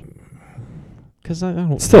vag? Because I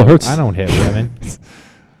don't. Still hurts. I don't hit women.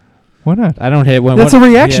 Why not? I don't hit women. That's a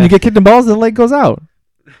reaction. Yeah. You get kicked in the balls, the leg goes out.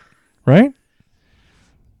 Right?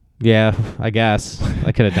 Yeah, I guess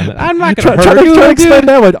I could have done it. I'm not Try gonna hurt you, to explain dude.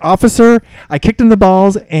 that one. Officer, I kicked him in the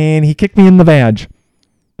balls and he kicked me in the vag.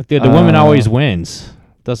 Dude, the woman always wins.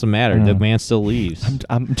 Doesn't matter. The man still leaves.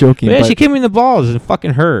 I'm joking. But yeah, but she kicked me in the balls and it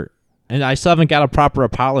fucking hurt. And I still haven't got a proper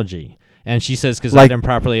apology. And she says because I Like- didn't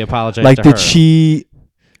properly apologize like, to her. did she?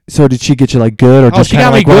 So did she get you like good, or Oh, just she kind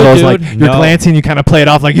of got me like one of good, those dude. like you're No. glancing, you kind of play it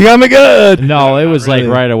off like you got me good? No, it was really.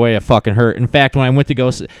 like right away. It fucking hurt. In fact, when I went to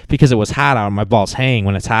go, because it was hot out, my balls hang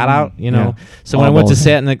when it's hot out, you know. yeah. So when All I went to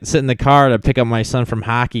balls. sit in the car to pick up my son from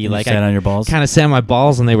hockey, You like sat I on your balls. kind of sat on my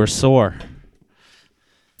balls and they were sore.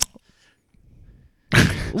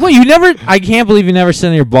 Well, you never. I can't believe you never sit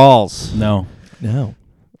on your balls. No. No.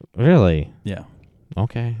 Really? Yeah.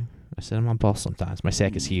 Okay. I sit on my balls sometimes. My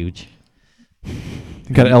sack is huge.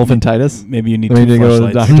 You got elephantitis? Maybe you need Maybe two to go to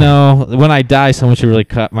the flashlights. doctor. No, when I die, someone should really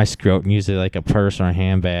cut my scrotum, use it like a purse or a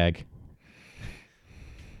handbag.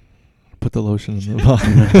 Put the lotion in the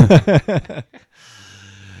bottle.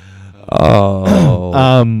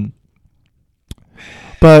 Oh.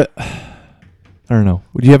 But I don't know.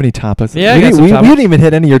 Do you have any topics? Yeah, I we, got some we topics. didn't even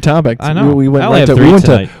hit any of your topics. I know. We went I only right have to three we went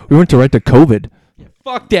tonight. to we went to right to COVID.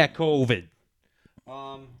 Fuck that COVID.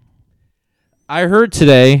 I heard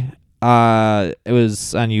today, it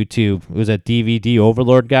was on YouTube. It was that DVD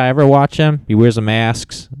Overlord guy. Ever watch him? He wears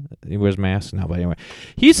masks. He wears masks now, but anyway.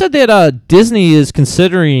 He said that Disney is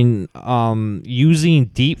considering using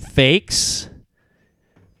deep fakes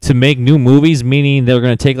to make new movies, meaning they're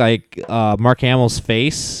going to take like Mark Hamill's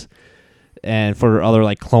face and for other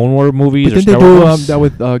like Clone War movies. But or didn't they Star do Wars. that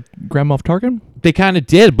with Grand Moff Tarkin? They kind of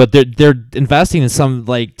did, but they're investing in some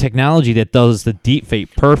like technology that does the deep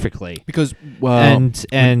fake perfectly. Because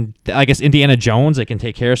And I guess Indiana Jones, they can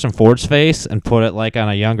take Harrison Ford's face and put it like on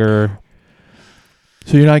a younger.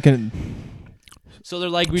 so you're not gonna. So they're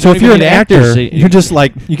like, we So don't if even you're an need actor, actors. you're just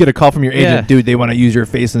like you get a call from your agent, Yeah. dude. They want to use your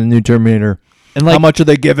face in the new Terminator. and like How much are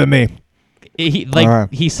they giving me? he All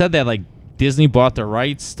right. he said that like Disney bought the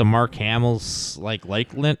rights to Mark Hamill's like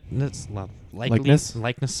likeness.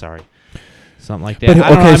 Sorry, something like that. But, I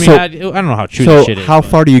don't know, okay, I mean, so- I don't know how true So this shit is. how but-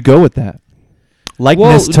 far do you go with that?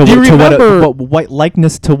 Likeness Well, do you remember- what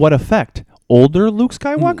likeness to what effect? Older Luke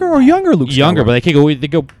Skywalker or younger Luke Skywalker? Younger, but they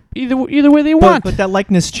go either way they but, want. but that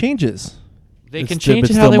likeness changes. They It's can still- change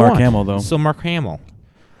but it how still they Mark want. Hamill, though. So Mark Hamill.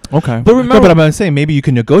 Okay. But remember- but I'm saying maybe you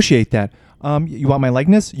can negotiate that. You want my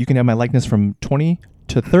likeness? You can have my likeness from 20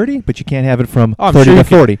 to 30, but you can't have it from Oh, I'm 30 sure to you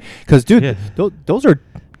can- 40. Because, dude, Yeah. those are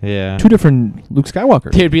Yeah. two different Luke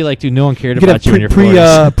Skywalkers. They'd be like, dude, no one cared You could about have you in your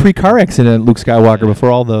 40s. pre-car accident Luke Skywalker before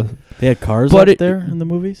all the... They had cars But up it- there in the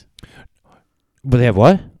movies? But they have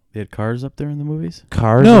what? They had cars up there in the movies?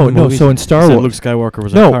 Cars? No, in the no. movies? So in You Star said Wars... Luke Skywalker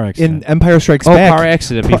was in a car No, accident. in Empire Strikes Oh, Back... car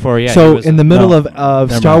accident before, yeah. so he was- in the middle No. of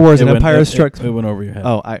Never Star mind. Wars It and went- Empire it- Strikes... It went over your head.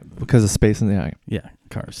 Oh, because of space and the... Yeah,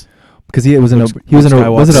 cars. Because he was in a... Luke- He was in a...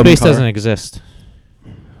 Luke Was it a Space car? doesn't exist.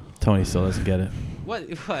 Tony still doesn't get it.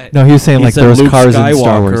 What? No, he was saying He like said there was Luke cars Skywalker in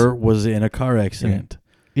Star Wars. was in a car accident.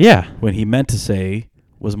 Yeah. When he meant to say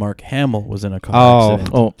was Mark Hamill was in a car Oh. accident.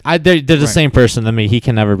 Oh, They're the Right. same person to me. He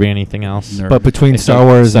can never be anything else. Nerd. but between Except- Star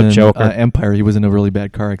Wars except and Joker. Empire, he was in a really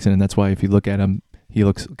bad car accident. That's why if you look at him, he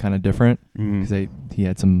looks kind of different. Mm. Because he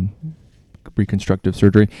had some reconstructive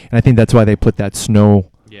surgery, and I think that's why they put that snow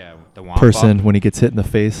Yeah, the person when he gets hit in the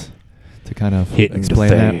face to kind of explain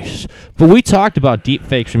that. But we talked about deep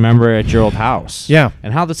fakes, remember, at your old house. Yeah.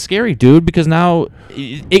 And how that's scary, dude, because now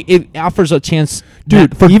it offers a chance,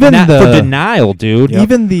 Dude, for even for the- denial, dude.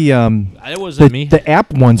 Even the It wasn't me. the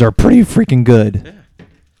app ones are pretty freaking good.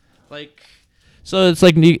 Like, so it's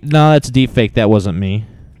like, no, that's a deep fake. That wasn't me.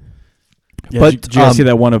 Yeah, But, did you guys see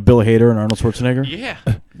that one of Bill Hader and Arnold Schwarzenegger? Yeah.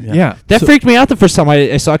 Yeah. That So- freaked me out the first time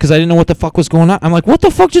I saw it because I didn't know what the fuck was going on. I'm like, what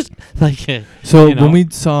the fuck just like? So you know. when we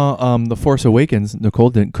saw The Force Awakens,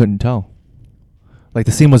 Nicole couldn't tell. Like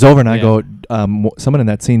the scene was over, and I Yeah. go, someone in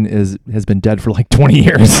that scene has been dead for like 20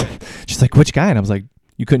 years. She's like, which guy? And I was like,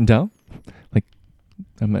 you couldn't tell? Like,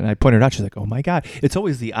 and I pointed out. She's like, oh my god, it's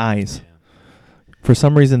always the eyes. For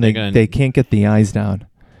some reason, They're gonna- they can't get the eyes down.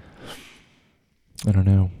 I don't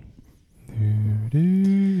know.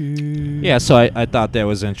 Yeah, so I thought that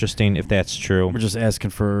was interesting if that's true. We're just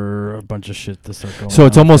asking for a bunch of shit to start going. So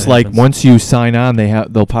it's on if almost that like happens. once you sign on,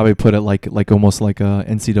 they'll probably put it like almost like a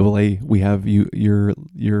NCAA. We have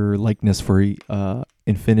your likeness for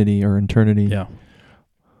infinity or eternity. Yeah.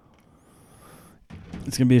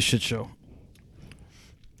 It's gonna be a shit show.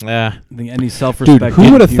 Yeah. I think any self-respect. Dude,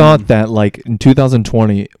 who would have human- thought that like in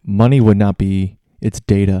 2020, money would not be its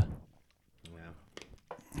data,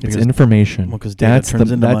 it's Because- information. well, 'cause data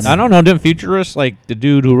turns into money. I don't know. Didn't futurists like the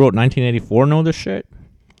dude who wrote 1984 know this shit?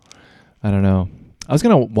 I don't know. I was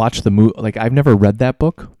gonna watch the movie. Like I've never read that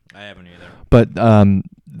book, I haven't either. but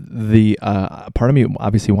the part of me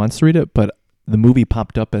obviously wants to read it, but the movie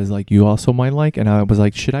popped up as like you also might like, and I was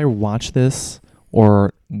like, should I watch this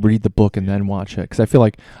or read the book and then watch it? Because I feel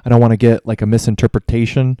like I don't want to get like a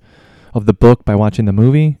misinterpretation of the book by watching the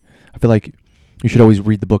movie. I feel like you should always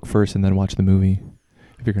read the book first and then watch the movie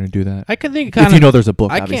if you're gonna do that. I can think If kind you of. know there's a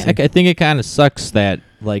book, I obviously. can't. I think it kind of sucks that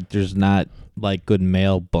like there's not like good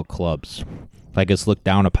male book clubs. Like it's looked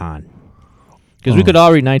down upon. Because we Oh. could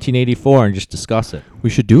all read 1984 and just discuss it. We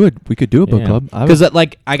should do it. We could do a book club. Because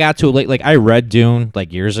like I got to it late. Like I read Dune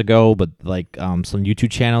like years ago, but like some YouTube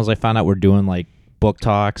channels I found out were doing like book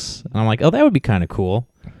talks, and I'm like, oh, that would be kind of cool.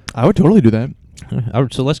 I would totally do that.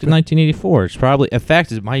 So let's get 1984. It's probably, in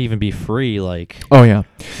fact, it might even be free. Like, Oh yeah.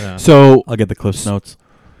 yeah. So I'll get the Cliff's notes.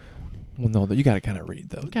 well, no, you got to kind of read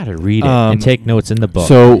though. You gotta read it Um, and take notes in the book.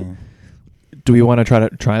 So do we want to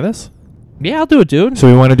try this? yeah, I'll do it, dude. So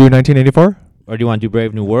we want to do 1984? Or do you want to do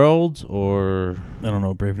Brave New World? Or I don't know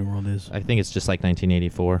what Brave New World is. I think it's just like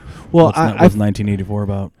 1984. Well, what's 1984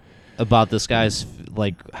 about? About this guy's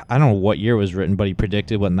like I don't know what year it was written, but he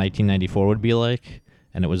predicted what 1994 would be like,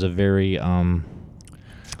 and it was a very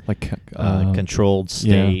like controlled yeah.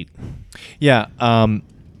 state. Yeah.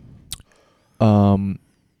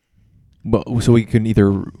 But so we can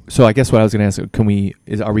either. So I guess what I was going to ask,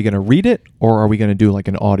 are we going to read it or are we going to do like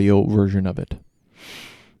an audio version of it?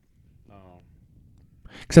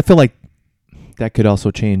 Because I feel like that could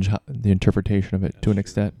also change the interpretation of it to an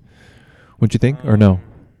extent. Wouldn't you think, or no?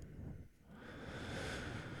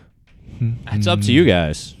 It's up to you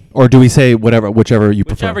guys. Or do we say whichever you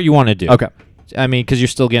prefer? Whichever you want to do. Okay. I mean, because you're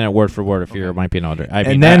still getting it word for word if you might be an older. I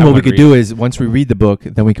mean, And then I what we would could read do it. is once we read the book,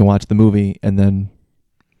 then we can watch the movie and then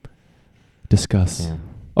discuss. Yeah.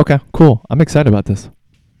 Okay, cool. I'm excited about this.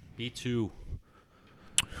 Me too.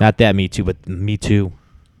 Not that Me Too, but Me Too.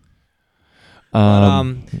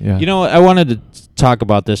 Yeah. You know, I wanted to talk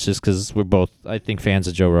about this just because we're both, I think, fans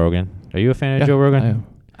of Joe Rogan. Are you a fan Yeah, of Joe Rogan? I am.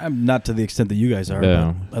 I'm not to the extent that you guys are,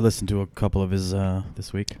 Yeah. but I listened to a couple of his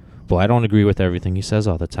this week. Well, I don't agree with everything he says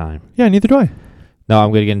all the time. Yeah, neither do I. No, I'm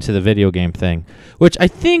going to get into the video game thing, which I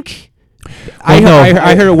think Well,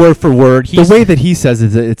 I heard it word for word. The way that he says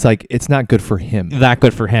it, it's like it's not good for him. Not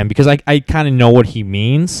good for him because I kind of know what he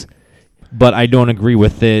means, but I don't agree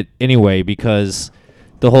with it anyway because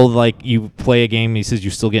the whole like you play a game and he says you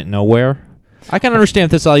still get nowhere. I can understand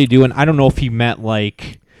if that's all you do, and I don't know if he meant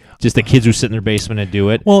like just the kids who sit in their basement and do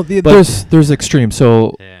it. Well, But- there's extremes.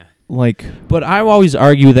 So Yeah. like But I always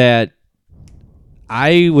argue that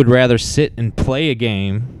I would rather sit and play a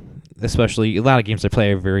game, especially a lot of games I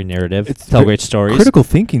play are very narrative, tell great stories. critical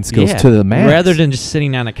thinking skills Yeah. to the max. Rather than just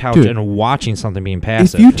sitting on a couch Dude, and watching something being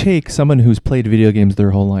passive. if you take someone who's played video games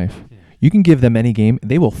their whole life, you can give them any game,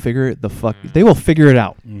 they will figure it they will figure it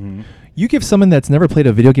out. Mm-hmm. You give someone that's never played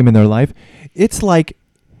a video game in their life, it's like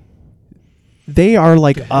they are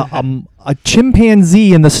like a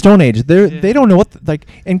chimpanzee in the Stone Age. They don't know what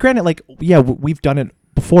and granted, like we've done it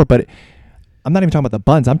before, but I'm not even talking about the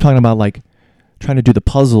buttons. I'm talking about like trying to do the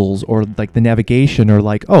puzzles or like the navigation or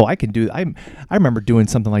like I can do. I remember doing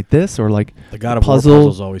something like this or like The God of War puzzle.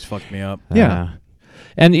 puzzles always fucked me up. Yeah.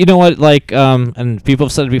 And you know what? Like, and people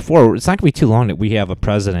have said it before. It's not gonna be too long that we have a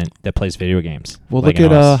president that plays video games. Well, like look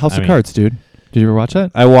in at us. House I of mean, Cards, dude. Did you ever watch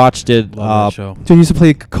that? I watched it. Love that show. Dude, he used to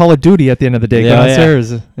play Call of Duty at the end of the day. Go Yeah, yeah.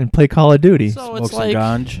 downstairs and play Call of Duty. So Smoke it's some like,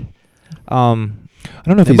 ganj. I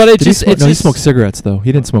don't know if he's, but it did he just- smoke, it no, he just- smoked cigarettes though.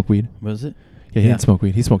 He didn't smoke weed. Was it? Yeah, he Yeah. didn't smoke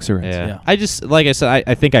weed. He smoked cigarettes. yeah. Yeah. I just, like I said,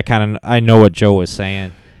 I think I know what Joe was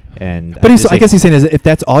saying, and But just I guess he's saying is if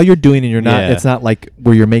that's all you're doing and you're not, Yeah. it's not like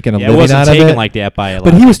where you're making a yeah, it living wasn't out of taken it. like that by a lot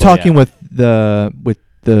But of he was people, talking yeah. with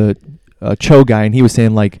the Cho guy, and he was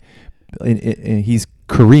saying like he's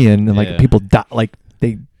Korean and like Yeah. people die, like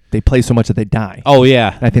they play so much that they die. Oh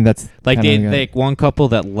yeah, And I think that's like kinda they like one couple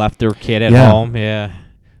that left their kid at Yeah. home. Yeah,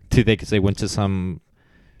 because they went to some.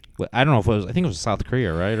 I don't know if it was. I think it was South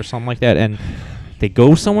Korea, right, or something like that, and they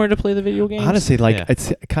go somewhere to play the video games. honestly like Yeah.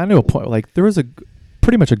 it's kind of a point. Like there was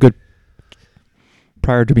pretty much a good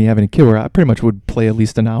prior to me having a kid where I pretty much would play at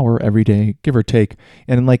least an hour every day, give or take.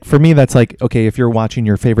 And like for me, that's like okay, if you're watching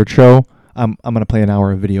your favorite show, I'm gonna play an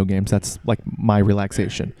hour of video games. That's like my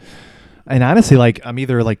relaxation. And honestly, like I'm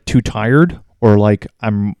either like too tired or like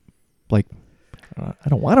I'm like I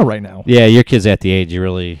don't want to right now. Yeah, your kid's at the age you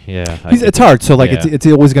really. Yeah, It's hard. So like Yeah. it's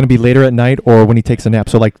always going to be later at night or when he takes a nap.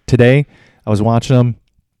 So like today, I was watching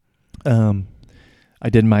him. I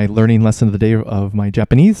did my learning lesson of the day of my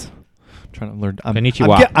Japanese. I'm trying to learn.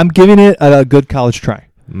 Konnichiwa. I'm giving it a good college try.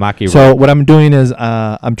 Maki. So what I'm doing is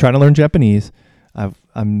I'm trying to learn Japanese.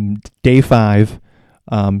 I'm day 5,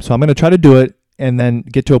 so I'm going to try to do it and then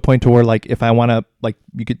get to a point to where like if I want to like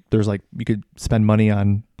you could spend money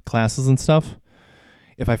on classes and stuff.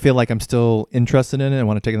 If I feel like I'm still interested in it and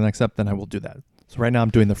want to take the next step, then I will do that. So right now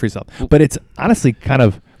I'm doing the free stuff, but it's honestly kind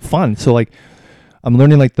of fun. So like I'm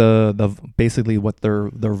learning like the basically what their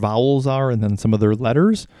vowels are and then some of their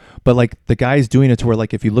letters. But like the guy's doing it to where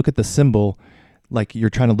like if you look at the symbol, like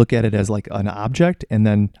you're trying to look at it as like an object and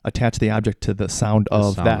then attach the object to the sound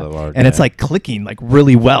of sound that, of the word, and it's yeah. like clicking like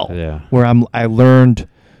really well. Yeah. Where I learned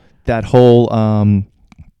that whole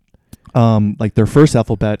like their first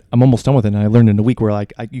alphabet. I'm almost done with it, and I learned in a week where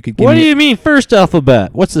like you could give What do me. you mean first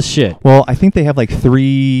alphabet? What's the shit? Well, I think they have like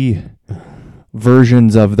 3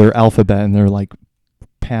 versions of their alphabet, and they're like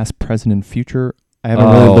past, present, and future. I haven't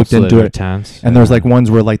really looked into it. Tense. And there's like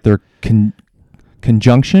ones where like they're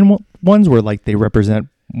conjunction ones where like they represent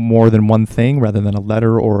more than one thing rather than a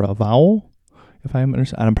letter or a vowel. If I'm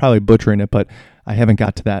understand, I'm probably butchering it, but I haven't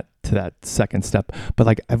got to that second step. But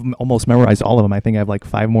like I've almost memorized all of them. I think I have like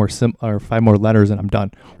 5 more 5 more letters and I'm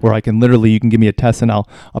done. Where I can literally, you can give me a test and I'll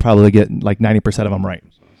probably get like 90% of them right.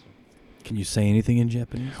 Can you say anything in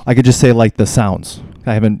Japanese? I could just say like the sounds.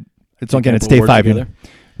 I haven't. It's again. It's Put day words 5. together?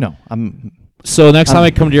 No, I'm. So next time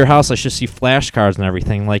I come to your house, I should see flashcards and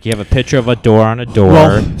everything. Like you have a picture of a door on a door,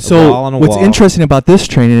 a wall so on a what's wall. interesting about this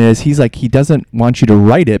training is he's like he doesn't want you to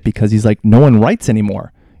write it because he's like no one writes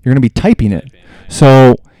anymore. You're going to be typing it,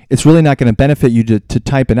 so it's really not going to benefit you to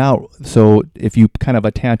type it out. So if you kind of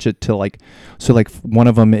attach it to like, so like one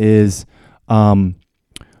of them is, so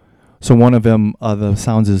one of them the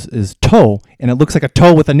sounds is toe, and it looks like a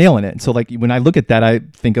toe with a nail in it. So like when I look at that, I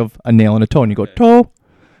think of a nail and a toe, and you go toe.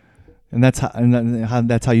 And that's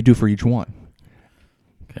that's how you do for each one.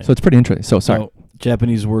 Okay. So it's pretty interesting. So sorry. So,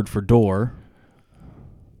 Japanese word for door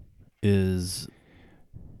is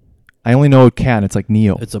I only know cat. It's like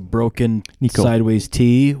Neo. it's a broken Nico. sideways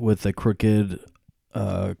T with a crooked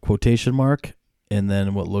quotation mark and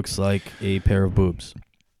then what looks like a pair of boobs.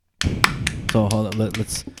 So hold on,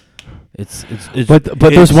 let's it's But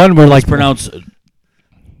there's one where like it's pronounced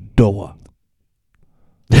Doa.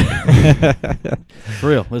 For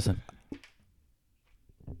real, listen.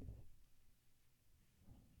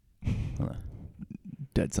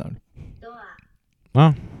 dead sound.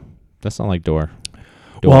 Oh, that sounds like door.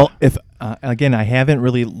 Well, if again, I haven't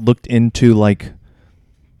really looked into like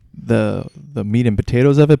the meat and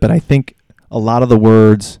potatoes of it, but I think a lot of the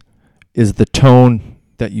words is the tone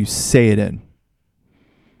that you say it in.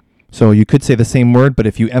 So you could say the same word, but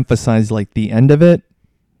if you emphasize like the end of it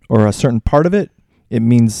or a certain part of it, it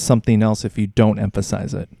means something else if you don't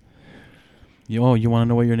emphasize it. You want to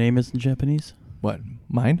know what your name is in Japanese? What?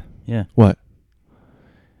 Mine? Yeah. What?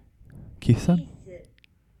 Kisan?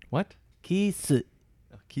 What? Kisu.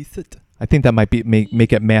 Kisit? I think that might be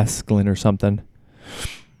make it masculine or something.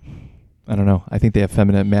 I don't know. I think they have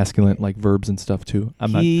feminine, masculine like verbs and stuff too.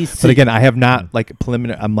 I'm not. But again, I have not like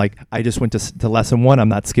preliminary. I'm like I just went to lesson 1. I'm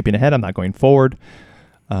not skipping ahead. I'm not going forward.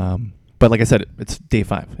 But like I said, it's day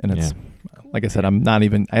 5, and it's like I said, I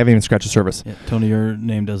haven't even scratched the surface. Yeah, Tony, your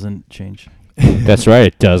name doesn't change. That's right.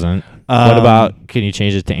 It doesn't. What about? Can you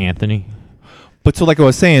change it to Anthony? But so like I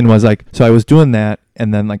was saying was like so I was doing that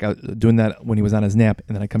and then like I was doing that when he was on his nap,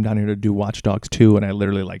 and then I come down here to do Watch Dogs 2, and I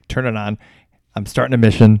literally like turn it on. I'm starting a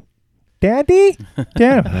mission. Daddy?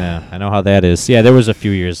 Damn. Yeah, I know how that is. Yeah, there was a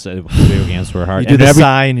few years video games were hard. You do And the every-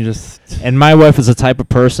 sigh, and you just... And my wife is the type of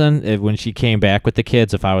person, when she came back with the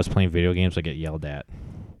kids, if I was playing video games, I get yelled at.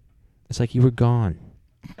 It's like, you were gone.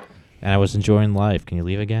 And I was enjoying life. Can you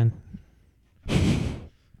leave again?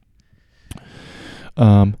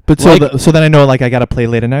 But so Like- so then I know like I gotta play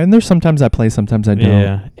late at night, and there's sometimes I play, sometimes I don't.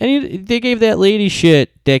 Yeah. And they gave that lady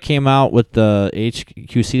shit that came out with the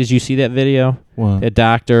HQC. Did you see that video? What? That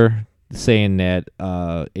doctor saying that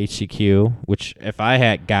HCQ, which if I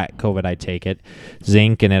had got COVID, I'd take it.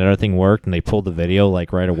 Zinc and that other thing worked, and they pulled the video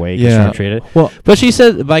like right away. Yeah. Treated. Well, But she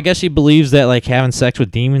said, I guess she believes that like having sex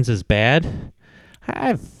with demons is bad.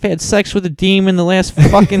 I've had sex with a demon the last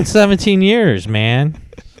fucking 17 years, man.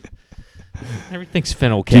 Everything's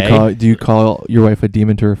been okay. do you call your wife a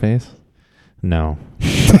demon to her face? No.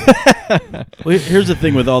 Well, here's the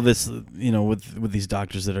thing with all this, with these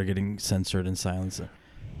doctors that are getting censored and silenced.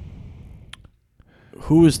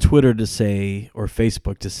 Who is Twitter to say or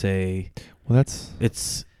Facebook to say Well, that's...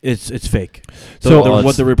 it's fake? So-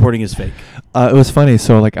 What they're reporting is fake. It was funny.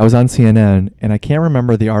 So like I was on CNN, and I can't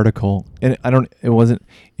remember the article, and I don't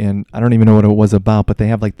even know what it was about, but they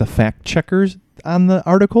have like the fact checkers on the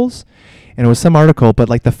articles, and it was some article, but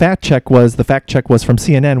like the fact check was from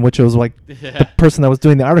CNN, which was like the person that was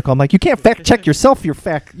doing the article. I'm like, you can't fact check yourself,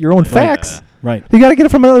 your own facts. Right. You got to get it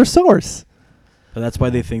from another source. But that's why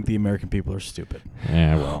they think the American people are stupid.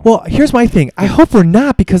 Yeah, well. Well, here's my thing. I hope we're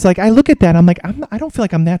not, because like I look at that, I'm like, I don't feel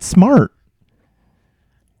like I'm that smart.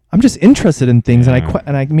 I'm just interested in things, Yeah.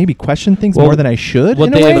 and I maybe question things Well, more than I should. what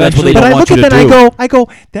in they a way. eventually but don't I want look you at to that and do. I go,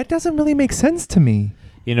 that doesn't really make sense to me.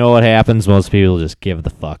 You know what happens? Most people just give the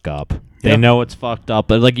fuck up. They Yep. know it's fucked up,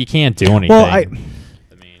 but like you can't do anything. Well, I mean,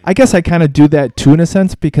 I guess I kind of do that too in a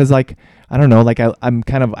sense, because like I don't know, like I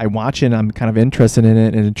watch it, and I'm kind of interested in it,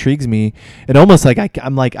 and it intrigues me. It almost like I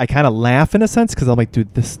kind of laugh in a sense, because I'm like,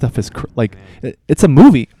 dude, this stuff is it's a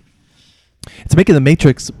movie. It's making the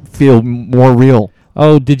Matrix feel more real.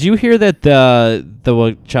 oh, did you hear that the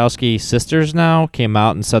Wachowski sisters now came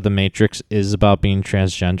out and said the Matrix is about being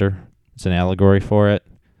transgender? It's an allegory for it.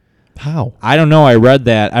 How? I don't know. I read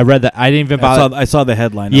that. I didn't even bother. I saw the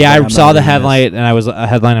headline. Yeah, was like, I I'm saw not the reading headline, and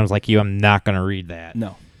I was like, I'm not gonna read that. this.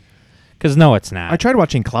 No. Because no, it's not. I tried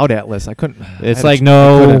watching Cloud Atlas. I couldn't. It's I like just-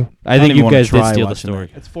 no. couldn't. I don't think even you wanna guys did try steal the watching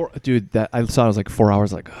story. It's 4, dude. That I saw it was like 4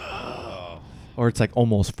 hours. Like, or it's like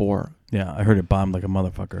almost 4. Yeah, I heard it bombed like a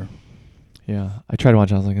motherfucker. Yeah, I tried to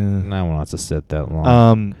watch. I was like, No one wants to sit that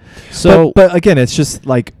long. So, but again, it's just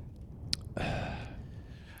like,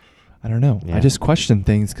 I don't know. Yeah. I just question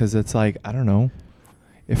things, because it's like, I don't know.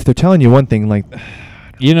 If they're telling you one thing, like,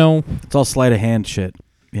 you know, It's all sleight of hand shit.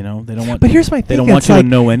 They don't want. but here's my thing. They don't want it's you like, to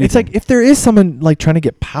know anything. It's like if there is someone like trying to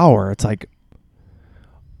get power, it's like,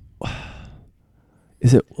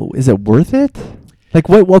 is it worth it? Like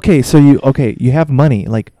what? Okay, so you have money.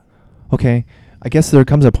 Like, okay, I guess there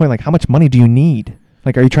comes a point like, how much money do you need?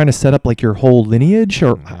 Like, are you trying to set up like your whole lineage,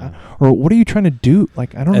 or what are you trying to do?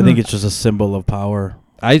 Like, I don't know. I think it's just a symbol of power.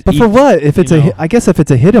 But for what? If it's know. I guess if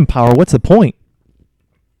it's a hidden power, what's the point?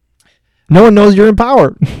 No one knows you're in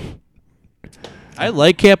power. I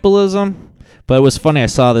like capitalism, but it was funny. I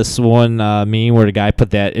saw this one meme where the guy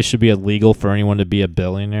put that it should be illegal for anyone to be a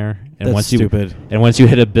billionaire, and That's once stupid. you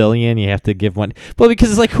hit a billion, you have to give one. Well, because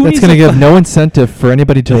it's like who That's needs going to a give no incentive for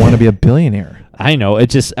anybody to want to be a billionaire. I know. I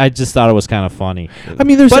just thought it was kind of funny. I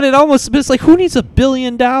mean, there's but it's like who needs $1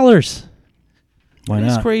 billion? Why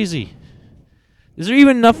It's not? crazy. Is there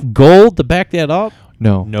even enough gold to back that up?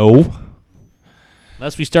 no. No.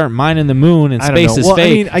 Unless we start mining the moon and I don't space know. is Well, I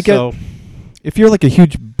fake. mean, I get- so. If you're like a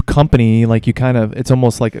huge company, like you kind of, it's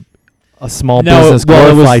almost like a small No, business well, it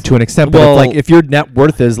was- glorified to an extent. But well- if, like if your net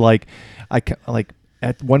worth is like, like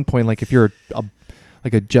at one point, like if you're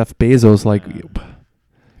like a Jeff Bezos, like,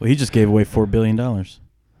 Well, he just gave away $4 billion.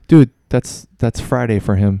 dude, that's Friday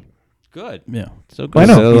for him. Good. Yeah. So good. I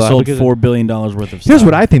know. So, He sold because- $4 billion worth of stock. Here's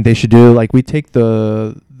what I think they should do. Like, we take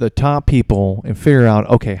the top people and figure out,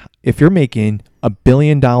 okay, if you're making $1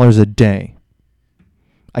 billion a day,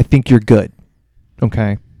 I think you're good.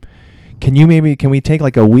 Okay. Can we take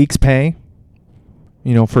like a week's pay,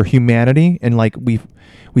 for humanity, and like we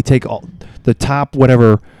take all the top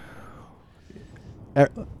whatever,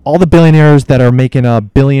 all the billionaires that are making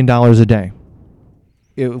 $1 billion a day.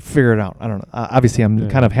 Figure it out. I don't know. Obviously, I'm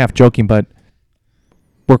kind of half joking, but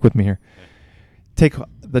work with me here. Take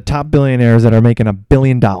the top billionaires that are making $1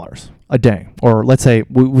 billion a day, or let's say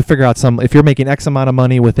we figure out if you're making X amount of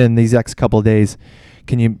money within these X couple of days,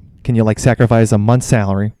 can you like sacrifice a month's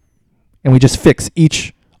salary, and we just fix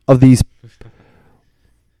each of these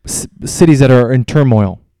cities that are in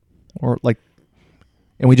turmoil, or like,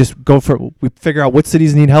 and we just we figure out what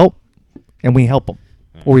cities need help, and we help them,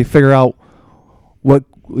 or we figure out what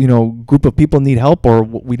group of people need help, or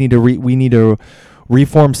we need to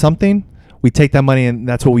reform something. We take that money and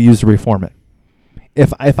that's what we use to reform it.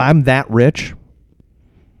 If I'm that rich,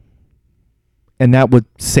 and that would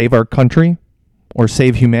save our country, or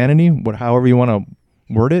save humanity, however you want to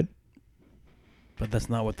word it. But that's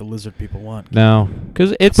not what the lizard people want. No,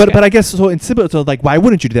 because it's. But I guess so. In simple, so like, why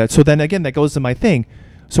wouldn't you do that? So then again, that goes to my thing.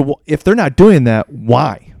 So if they're not doing that,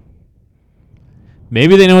 why?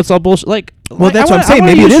 Maybe they know it's all bullshit. Well, that's what I'm saying.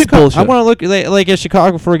 Maybe it is bullshit. I want to look like at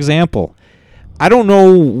Chicago, for example. I don't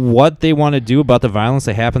know what they want to do about the violence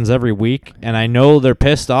that happens every week, and I know they're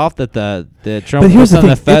pissed off that the Trump but here's puts the on thing,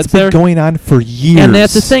 the feds it's been there. going on for years. And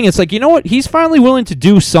that's the thing. It's like, you know what? He's finally willing to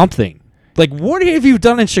do something. Like, what have you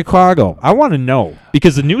done in Chicago? I want to know,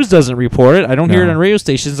 because the news doesn't report it. I don't hear it on radio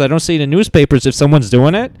stations. I don't see it in newspapers if someone's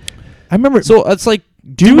doing it. I remember. So it's like,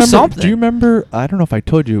 do you remember, something. Do you remember? I don't know if I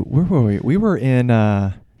told you. Where were we? We were in.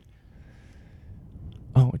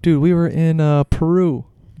 We were in Peru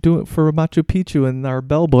doing for Machu Picchu, and our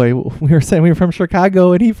bellboy. We were saying we were from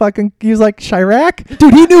Chicago, and he was like Chirac,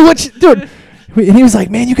 dude. He knew dude. And he was like,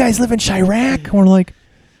 "Man, you guys live in Chirac?" And we're like,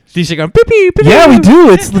 He's going, beep, beep, beep, "Yeah, we beep." do.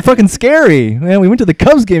 It's the fucking scary." Man, we went to the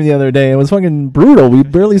Cubs game the other day. It was fucking brutal. We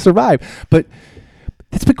barely survived, but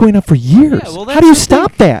it's been going on for years. Yeah, well, how do you that's the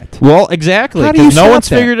stop that? Well, exactly. How do you Because no stop one's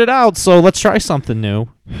that? figured it out, so let's try something new.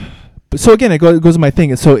 So again, it goes to my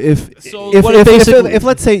thing. So if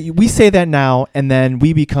let's say we say that now, and then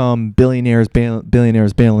we become billionaires,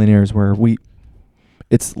 where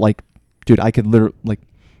it's like, dude, I could literally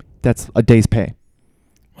that's a day's pay.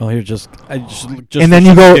 Well, here just and then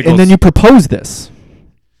you go, and then you propose this.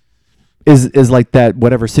 Is like that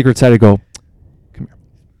whatever secret side to go, come here,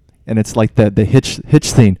 and it's like the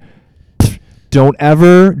hitch scene. Don't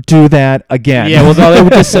ever do that again. Yeah, well, no, they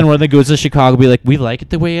would just send one of the goods to Chicago, be like, we like it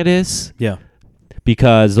the way it is. Yeah.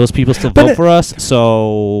 Because those people still vote for us,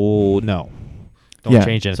 so no. Don't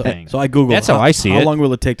change anything. So I Googled. That's how I see it. How long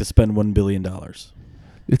will it take to spend $1 billion?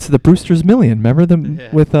 It's the Brewster's Million. Remember them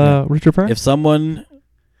with Richard Pryor? If someone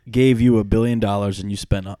gave you $1 billion and you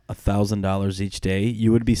spent $1,000 each day,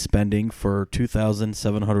 you would be spending for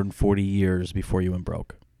 2,740 years before you went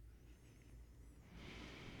broke.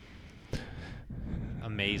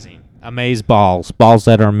 Amazing. Balls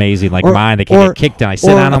that are amazing, like mine. They can get kicked and I sit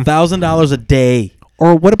on them. $1,000 a day.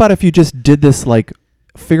 Or what about if you just did this, like,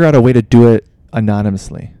 figure out a way to do it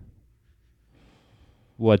anonymously?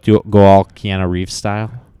 What, go all Keanu Reeves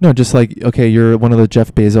style? No, just like, okay, you're one of the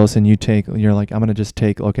Jeff Bezos, and you're like, I'm going to just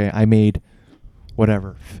take, okay, I made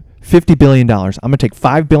whatever, $50 billion. I'm going to take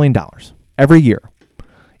 $5 billion every year,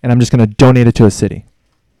 and I'm just going to donate it to a city.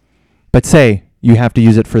 But say you have to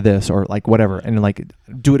use it for this or like whatever, and like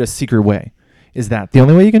do it a secret way. Is that the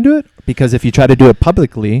only way you can do it? Because if you try to do it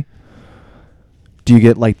publicly, do you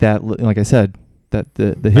get like that? Like I said, that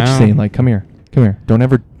the hitch scene. Like, come here, don't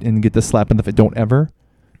ever, and get the slap in the face. Don't ever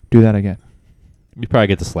do that again. You probably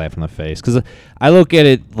get the slap in the face, because I look at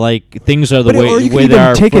it like things are the Or you way can they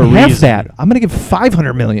are even take for it a half reason. that. I'm gonna give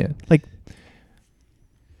 $500 million. Like,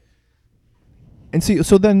 and see,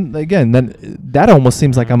 so then again, that almost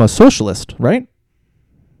seems like I'm a socialist, right?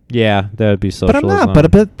 Yeah, that would be socialism. But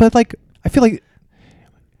I'm not. But like, I feel like,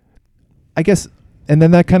 I guess, and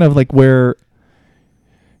then that kind of like where,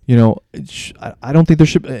 I don't think there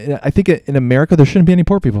should. I think in America there shouldn't be any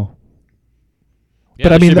poor people. Yeah,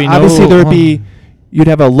 but I there mean, should be obviously no- there would be. You'd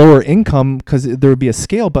have a lower income because there would be a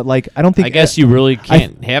scale, but like I don't think. I guess you really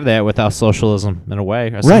can't have that without socialism in a way,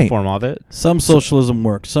 or some Right. form of it. Some socialism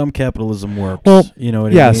works. Some capitalism works. Well, you know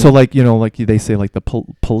what yeah. I mean? So like like they say like the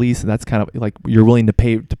police. That's kind of like you're willing to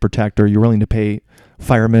pay to protect, or you're willing to pay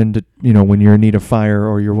firemen to when you're in need of fire,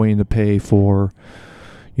 or you're willing to pay for,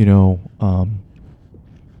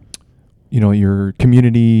 your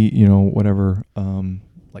community, whatever,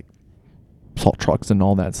 like salt trucks and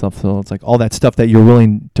all that stuff. So it's like all that stuff that you're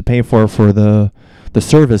willing to pay for the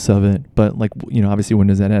service of it. But like, obviously when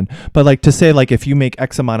does that end? But like to say like if you make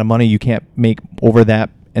X amount of money, you can't make over that,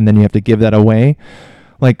 and then you have to give that away.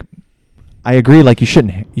 Like, I agree. Like you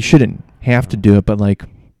shouldn't have to do it, but like,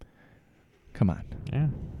 come on. Yeah.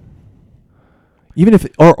 Even if,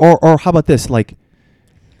 or how about this? Like,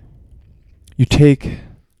 you take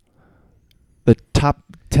the top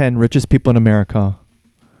 10 richest people in America,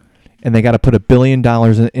 and they got to put $1 billion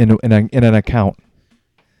in an account,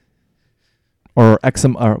 or X.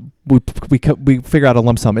 Or we figure out a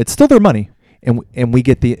lump sum. It's still their money, and we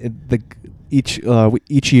get the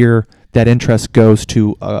each year that interest goes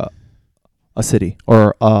to a city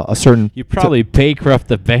or a certain. You probably bankrupt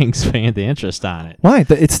the banks paying the interest on it. Why?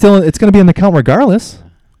 It's going to be in the account regardless.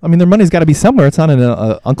 I mean, their money's got to be somewhere. It's not in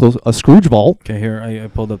a Scrooge vault. Okay, here I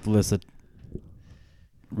pulled up the list of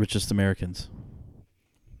richest Americans.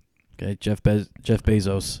 Okay, Jeff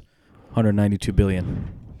Bezos, 192 billion.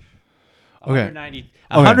 Okay.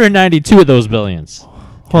 192 of those billions.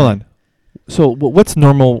 Hold on. So what's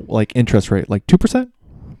normal like interest rate? Like 2%?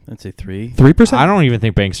 I'd say 3. 3%? I don't even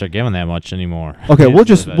think banks are giving that much anymore. Okay, we'll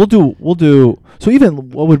do. So even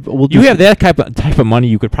we'll do. You have that type of money,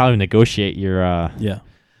 you could probably negotiate your Yeah.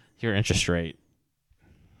 your interest rate.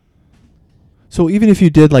 So even if you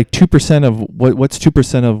did like 2% of what's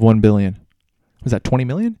 2% of 1 billion? Was that 20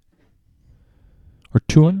 million? Or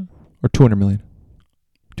 200 million?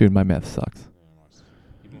 Dude, my math sucks.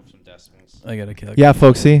 I got to calculate. Yeah,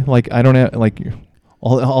 folks, see? Like I don't have like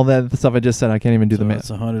all that stuff I just said, I can't even do the math. It's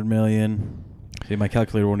 100 million. See, my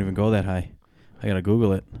calculator won't even go that high. I got to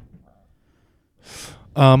Google it.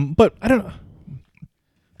 But I don't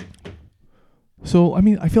know. So, I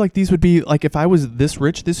mean, I feel like these would be like if I was this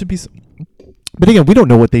rich, this would be but again, we don't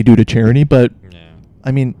know what they do to charity, but Yeah.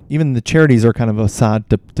 I mean, even the charities are kind of a sod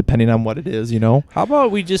depending on what it is, you know? How about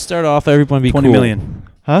we just start off everyone be 20 cool? million.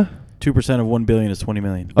 Huh? 2% of 1 billion is 20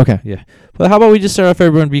 million. Okay. Yeah. But how about we just start off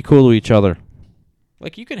everyone be cool to each other?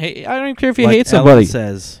 Like you can hate. I don't even care if you Like hate Alan somebody.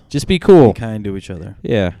 says, Just be be cool. kind to each other.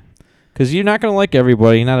 Yeah. Because you're not gonna like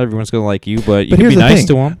everybody. Not everyone's gonna like you, but you But can here's be the nice thing.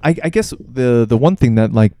 to them. I guess the one thing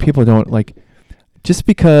that like people don't like, just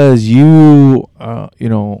because you you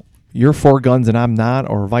know, you're for guns and I'm not,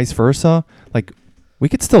 or vice versa, like we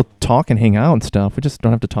could still talk and hang out and stuff. We just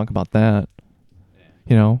don't have to talk about that.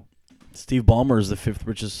 You know? Steve Ballmer is the 5th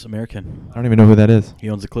richest American. I don't even know who that is. He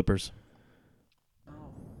owns the Clippers.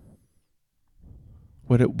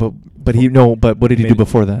 But what did he do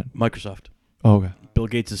before that? Microsoft. Oh, okay. Bill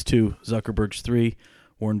Gates is 2. Zuckerberg's 3.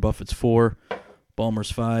 Warren Buffett's 4.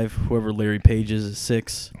 Ballmer's 5. Whoever Larry Page is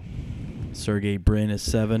 6. Sergey Brin is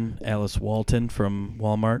 7. Alice Walton from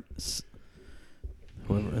Walmart.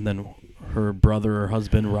 Whoever, and then her brother or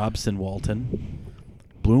husband, Robson Walton.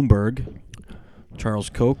 Bloomberg. Charles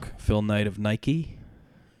Koch. Phil Knight of Nike.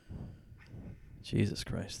 Jesus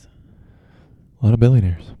Christ. A lot of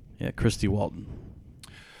billionaires. Yeah, Christy Walton.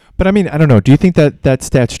 But I mean, I don't know. Do you think that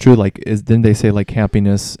stat's true? Like, didn't they say like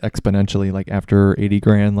happiness exponentially, like after 80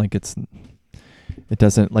 grand, like it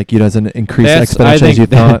doesn't increase exponentially as you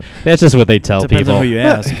thought? That's just what they tell Depends people. on who you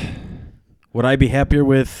ask. Would I be happier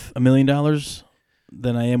with $1 million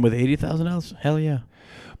than I am with $80,000? Hell yeah.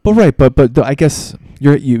 But right, but I guess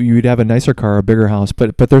you'd have a nicer car, a bigger house,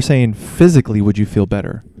 but they're saying physically, would you feel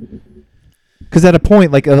better? Because at a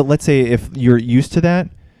point, like let's say if you're used to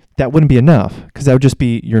that wouldn't be enough. Because that would just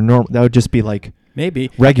be your normal. That would just be like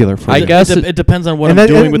Maybe regular for I you. guess it depends on what And I'm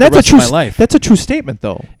that- doing and with the that's a rest true of my life. That's a true statement,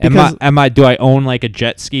 though. Because Do I own like a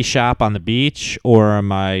jet ski shop on the beach, or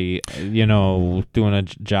am I, doing a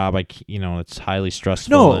job it's highly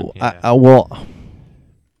stressful? no, and- yeah.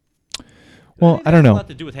 well, I don't It has a know. lot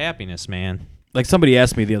to do with happiness, man. Like somebody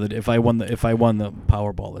asked me the other day if I won the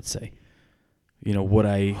Powerball, let's say, would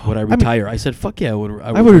I retire? I said, fuck yeah, I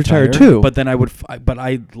would retire too. But then but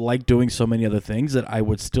I like doing so many other things that I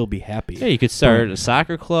would still be happy. Yeah, you could start a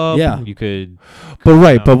soccer club. Yeah. You could. But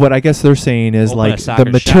right, know, but what I guess they're saying is open a like soccer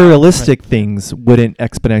the shop. materialistic things wouldn't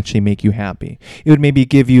exponentially make you happy. It would maybe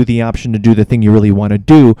give you the option to do the thing you really want to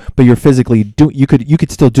do, but you're physically you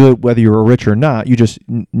could still do it whether you're rich or not. You just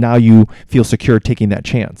now you feel secure taking that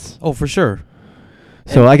chance. Oh, for sure.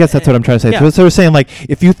 So I guess that's what I'm trying to say. yeah. So they're saying like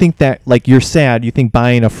if you think that like you're sad, you think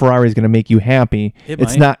buying a Ferrari is going to make you happy.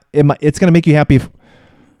 It's might. not. It's going to make you happy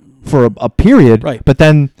for a period, Right. But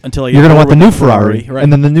then Until I you're get going to want bored the with new Ferrari, right?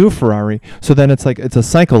 and then the new Ferrari. So then it's like it's a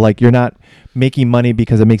cycle. Like you're not making money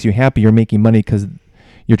because it makes you happy. You're making money because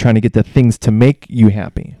you're trying to get the things to make you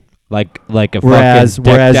happy. like a Whereas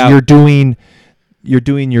fucking decked out- you're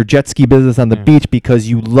doing your jet ski business on the Mm. beach because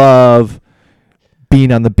you love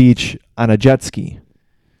being on the beach on a jet ski.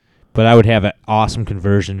 But I would have an awesome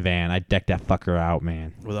conversion van. I'd deck that fucker out,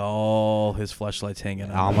 man. with all his flashlights hanging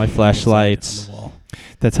on All the- my flashlights. on the wall.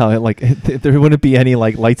 That's how it like there wouldn't be any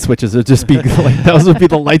like light switches. It'd just be like those would be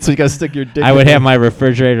the lights you gotta stick your dick. I would in. have my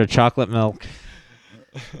refrigerator chocolate milk.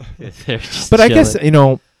 They're just But I guess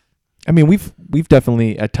chilling. I mean we've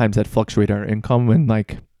definitely at times had fluctuate our income and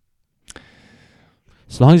like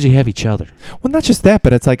as long as you have each other. well not just that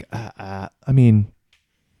but it's like I mean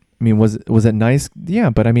was it nice?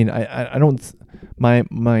 Yeah, but I mean I don't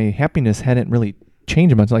my happiness hadn't really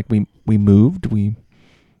changed much. Like we moved, we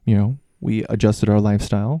adjusted our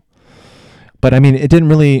lifestyle, but I mean it didn't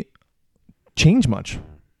really change much.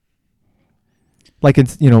 like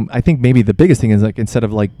it's, I think maybe the biggest thing is like instead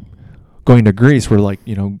of like going to Greece, we're like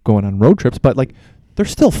going on road trips, but like they're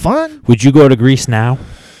still fun. Would you go to Greece now?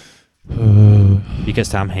 Because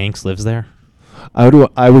Tom Hanks lives there.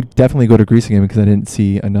 I would definitely go to Greece again because I didn't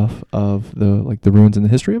see enough of the ruins and the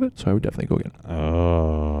history of it, so I would definitely go again.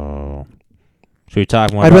 Oh. Should we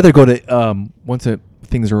talk more? I'd rather go to once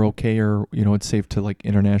things are okay or it's safe to like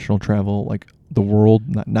international travel, like the world,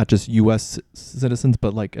 not just U.S. citizens,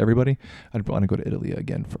 but like everybody. I'd want to go to Italy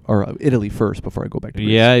again, or Italy first before I go back to Greece.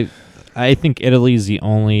 Yeah, I think Italy's the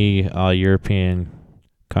only European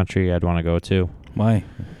country I'd want to go to. Why?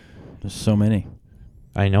 There's so many.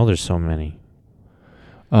 I know there's so many.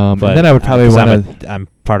 And then I would probably want to. I'm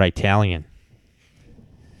part Italian,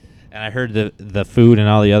 and I heard the food in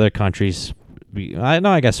all the other countries.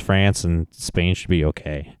 I guess France and Spain should be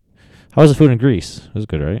okay. How was the food in Greece? It was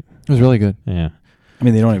good, right? It was really good. Yeah. I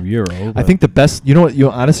mean, they don't have euro. I but- think the best.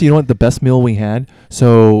 Honestly, the best meal we had.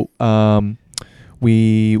 So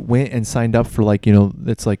we went and signed up for like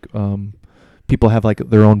it's like people have like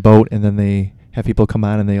their own boat, and then they have people come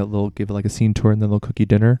on and they'll give like a scene tour, and then they'll cook you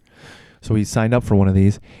dinner. So we signed up for one of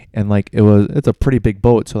these, and like it's a pretty big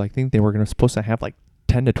boat. So I think they were supposed to have like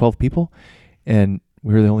 10 to 12 people, and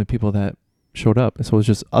we were the only people that showed up. And so it was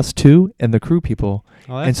just us two and the crew people.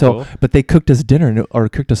 Oh, that's and so, cool. but they cooked us dinner or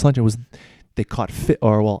cooked us lunch. They caught fish,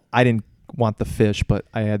 or well, I didn't want the fish, but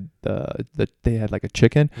I had they had like a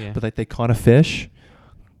chicken, Yeah. but like they caught a fish,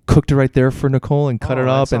 cooked it right there for Nicole, and cut Oh, it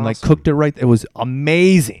up, that's and like awesome. cooked it right. It was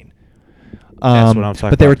amazing. That's what I'm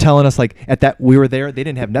talking But they were about. telling us like we were there. They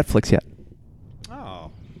didn't have Netflix yet,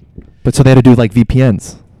 Oh. but so they had to do like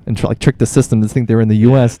VPNs and trick the system to think they were in the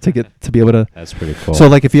U.S. to be able to. That's pretty cool. So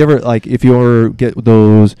like if you ever get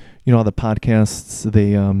those, the podcasts,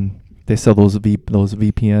 they sell those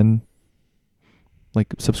VPN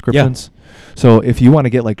like subscriptions. So if you want to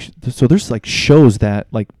get like so there's like shows that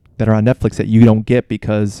are on Netflix that you don't get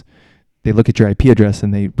because they look at your IP address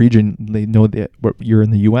and they know that you're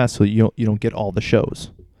in the US, so you don't get all the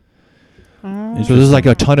shows. So there's like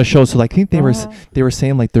a ton of shows. So like I think they were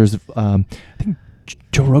saying like there's I think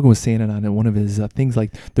Joe Rogan was saying it on one of his things,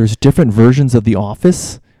 like there's different versions of The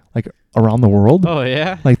Office like around the world. Oh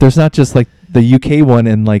yeah. Like there's not just like the UK one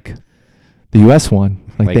and like the US one.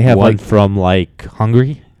 Like they have one like from like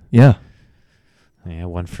Hungary. yeah. Yeah,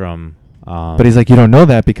 one from. But he's like, you don't know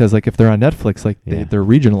that because like if they're on Netflix, like Yeah. they're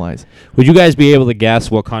regionalized. Would you guys be able to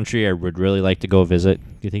guess what country I would really like to go visit?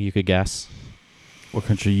 Do you think you could guess? What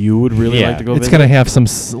country you would really Yeah. like to go It's visit? gonna have some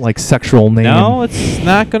like sexual name. No, it's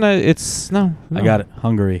not gonna. It's no. I got it.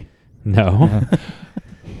 Hungary. No.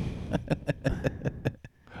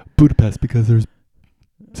 Budapest because there's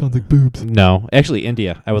sounds like boobs. No, actually,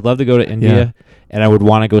 India. I would love to go to India, and I would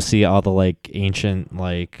want to go see all the like ancient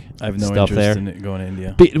like I have no stuff interest there. in it going to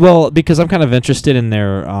India. Because I'm kind of interested in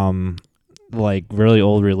their like really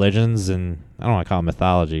old religions, and I don't want to call it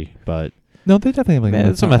mythology, but No, they definitely have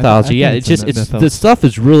like it's a mythology. Yeah, it's just the stuff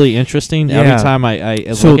is really interesting. Yeah. Every time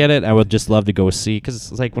I So- look at it, I would just love to go see because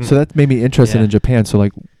it's like when So that made me interested Yeah. in Japan. So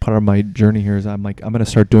like part of my journey here is I'm gonna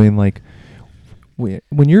start doing like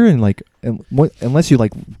when you're in like unless you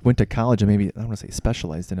like went to college and maybe I don't want to say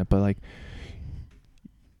specialized in it, but like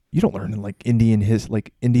you don't learn like India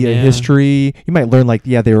Yeah. history. You might learn like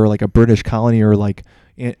they were like a British colony or like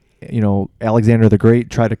Alexander the Great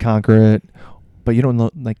tried to conquer it, but you don't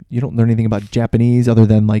know you don't learn anything about Japanese other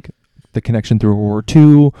than like the connection through World War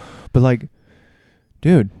II. But like,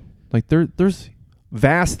 dude, like there's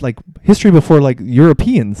vast like history before like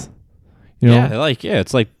Europeans.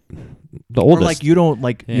 it's like the Or oldest. like you don't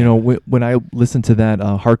like Yeah. when I listened to that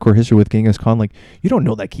hardcore history with Genghis Khan, like you don't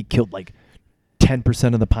know like he killed like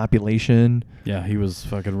 10% of the population Yeah, he was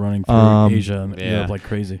fucking running through Asia and Yeah. Europe like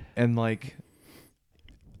crazy. and like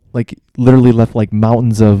literally left like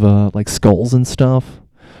mountains of like skulls and stuff.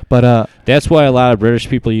 But That's why a lot of British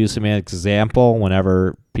people use him as an example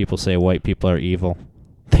whenever people say white people are evil.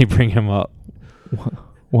 They bring him up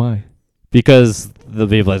why? because the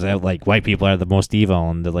people say like white people are the most evil,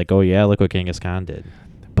 and they're like, oh yeah, look what Genghis Khan did.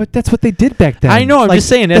 But that's what they did back then. I know. I'm Like, just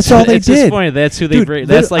saying that's all they it's just did. funny. That's who they Dude, bring.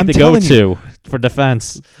 That's like I'm the telling go-to for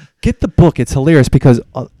defense. Get the book. It's hilarious because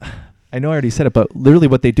I know I already said it, but literally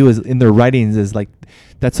what they do is in their writings is like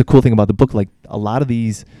that's the cool thing about the book. Like a lot of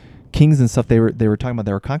these kings and stuff they were talking about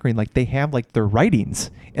they were conquering, like they have like their writings,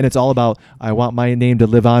 and it's all about I want my name to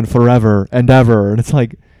live on forever and ever, and it's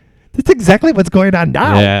like that's exactly what's going on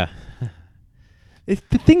now. Yeah. If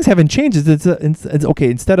the things haven't changed, it's okay.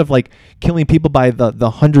 Instead of like killing people by the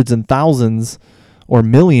hundreds and thousands or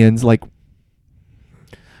millions, like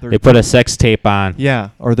They put a sex tape on. yeah,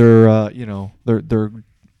 or they're they're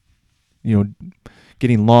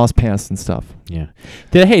getting laws passed and stuff. Yeah.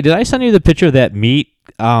 Did I send you the picture of that meat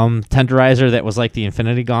tenderizer that was like the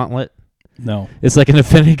Infinity Gauntlet? No. It's like an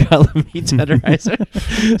Infinity Gauntlet meat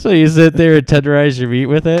tenderizer. So you sit there and tenderize your meat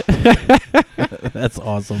with it. That's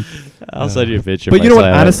awesome. I'll send you a picture. But if you I know what?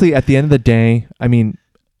 still have it. Honestly, at the end of the day, I mean,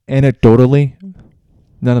 anecdotally,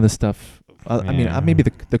 none of this stuff. I mean, Yeah. maybe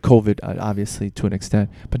the COVID, obviously, to an extent,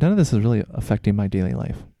 but none of this is really affecting my daily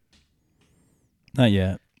life. Not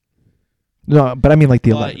yet. No, but I mean, like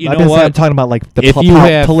the Well, elect. you I'm know what? talking about like the If you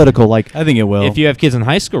have- political, like. I think it will. If you have kids in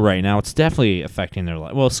high school right now, it's definitely affecting their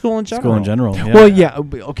life. Well, school in general. School in general. Yeah. Well, yeah.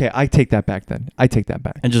 Okay, I take that back. Then I take that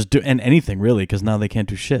back. And just do and anything really, because now they can't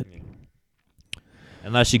do shit.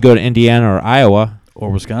 Unless you go to Indiana or Iowa Or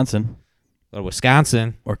Wisconsin, or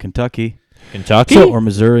Wisconsin, or Kentucky, Kentucky. or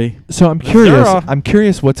Missouri. So I'm Missouri. curious. I'm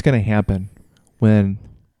curious what's going to happen when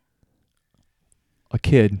a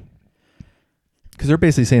kid, because they're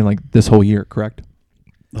basically saying like this whole year, correct?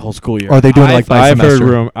 The whole school year. Or are they doing it like by I've heard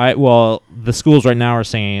semester? well, the schools right now are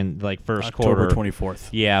saying like first October quarter. 24th.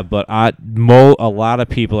 Yeah, but a lot of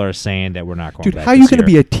people are saying that we're not going Dude, back. how are you going to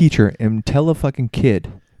be a teacher and tell a fucking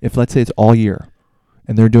kid if, let's say, it's all year,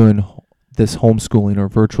 and they're doing this homeschooling or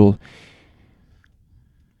virtual,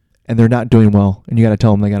 and they're not doing well, and you got to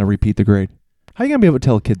tell them they got to repeat the grade? How are you gonna be able to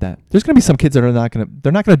tell a kid that? There's gonna be some kids that are not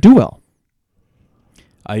gonna do well,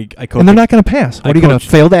 I coach. and they're not gonna pass. What I are you gonna coach-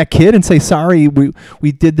 fail that kid and say, sorry,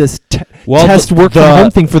 we did this Well, test work from home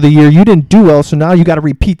thing for the year, you didn't do well, so now you got to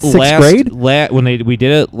repeat sixth grade? when we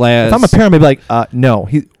did it last. If I'm a parent, I'd be like, no,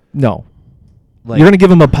 like, you're gonna give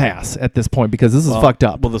him a pass at this point because this is fucked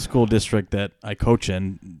up. Well, the school district that I coach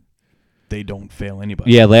in, they don't fail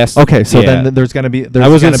anybody. yeah, last. Okay, so yeah. then there's gonna be was gonna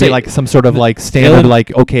gonna be say- like some sort of like standard, Illin-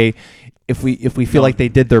 like, okay, if we feel No. like they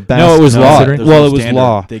did their best. No, it was law. considering- There's Well, no it was standard.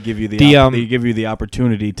 law. They give you the, The, they give you the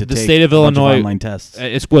opportunity to the take state of a bunch Illinois- online tests.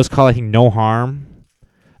 It was called, I think, no harm,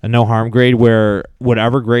 a no harm grade, where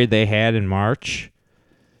whatever grade they had in March,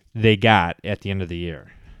 they got at the end of the year.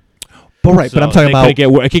 But right, but I'm talking about.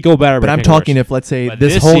 It could go better, But it I'm could go talking worse. if, let's say, But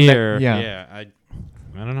this whole year, yeah. I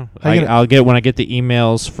don't know. How you gonna- I'll get when I get the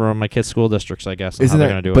emails from my kids' school districts, I guess. On Isn't how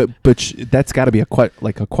that? they're gonna do it. But that's got to be a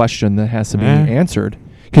like a question that has to be Eh. answered,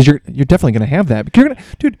 because you're definitely gonna have that. But you're gonna,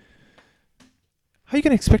 dude. How are you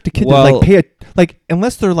gonna expect a kid to Well- like pay it, like,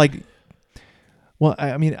 unless they're like? Well,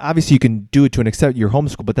 I mean, obviously you can do it to an extent. Your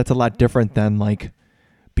homeschool, but that's a lot different than like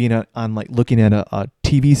being on like looking at a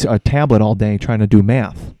TV, a tablet all day trying to do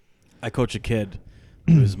math. I coach a kid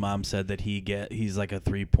whose mom said that he's like a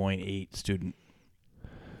 3.8 student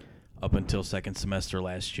up until second semester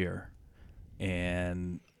last year,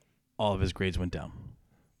 and all of his grades went down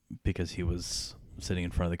because he was sitting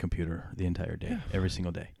in front of the computer the entire day, every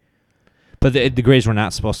single day. But the grades were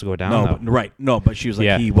not supposed to go down. No, though. but, right. No, but she was like,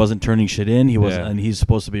 Yeah. he wasn't turning shit in. He wasn't, Yeah. and he's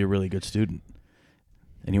supposed to be a really good student.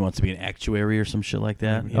 And he wants to be an actuary or some shit like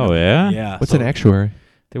that. you Oh, know? yeah? Yeah. What's so- an actuary?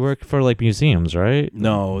 They work for like museums, right?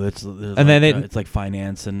 No, it's And then it's like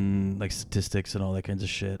finance and like statistics and all that kinds of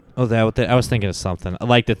shit. Oh, I was thinking of something. I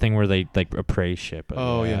like the thing where they like appraise shit. But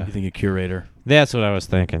Oh, yeah. You think a curator? That's what I was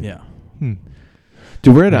thinking. Yeah.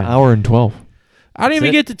 Dude, we're at an Yeah. hour and 12. I didn't That's even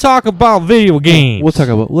it? get to talk about video games. Let's talk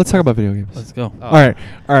about video games. Let's go. Oh. All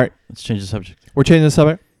right. Let's change the subject. We're changing the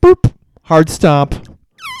subject. Boop. Hard stop.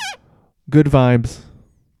 Good vibes.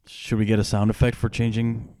 Should we get a sound effect for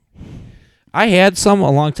changing? I had some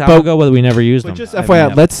a long time But- ago, but we never used But them. just I FYI,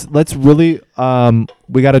 mean, let's really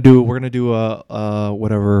we're gonna do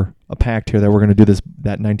a pact here that we're gonna do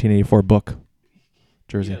that 1984 book.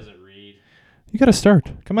 Jersey. read You gotta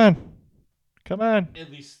start. Come on.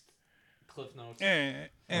 at least Cliff Notes.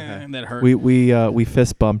 That hurt. We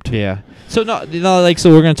fist bumped. Yeah. So so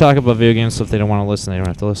we're gonna talk about video games. So if they don't want to listen, they don't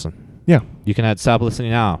have to listen. Yeah. You can stop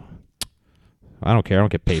listening now. I don't care. I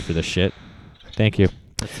don't get paid for this shit. Thank you.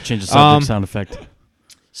 Let's change the subject sound effect.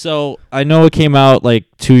 So I know it came out like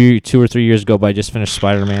two or 3 years ago, but I just finished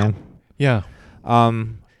Spider-Man. Yeah.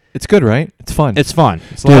 Um, It's good, right? It's fun. it's fun.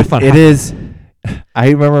 It's a lot of fun. It is. I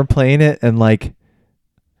remember playing it and like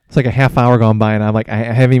it's like a half hour gone by and I'm like I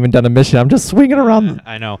haven't even done a mission. I'm just swinging around.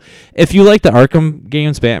 I know. If you like the Arkham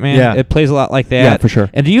games, Batman, Yeah. it plays a lot like that. Yeah, for sure.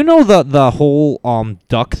 And do you know the whole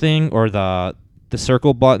duck thing or the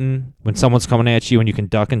circle button when someone's coming at you and you can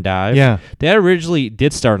duck and dive? Yeah. That originally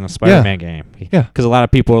did start in a Spider-Man game. Yeah. Because a lot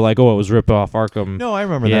of people were like, "Oh, it was rip off Arkham." No, I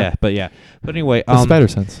remember yeah, that. but anyway, The Spider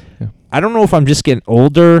Sense. Yeah. I don't know if I'm just getting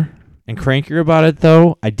older and crankier about it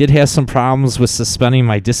though. I did have some problems with suspending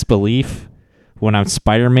my disbelief when I'm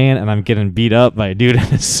Spider-Man and I'm getting beat up by a dude in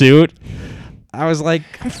a suit. I was like,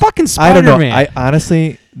 I'm fucking I don't Spider-Man. know. I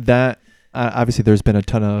honestly that obviously there's been a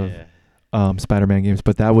ton of Yeah. Spider-Man games,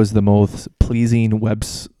 but that was the most pleasing Oh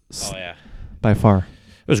yeah. by far.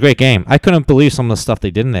 It was a great game. I couldn't believe some of the stuff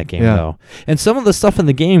they did in that game, Yeah. though. And some of the stuff in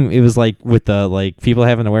the game, it was like with the people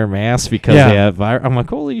having to wear masks because Yeah. they have virus. I'm like,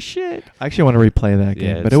 holy shit! I actually want to replay that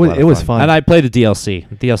game, Yeah, but it's a lot of it was fun. And I played the DLC.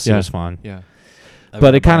 The DLC Yeah. was fun, yeah.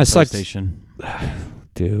 But it kinda sucks. PlayStation.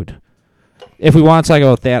 dude. If we want to talk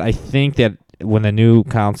about that, I think that when the new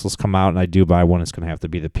consoles come out and I do buy one, it's going to have to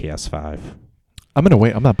be the PS5. I'm gonna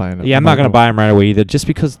wait. I'm not buying it. Yeah, I'm not going to buy them right away either, just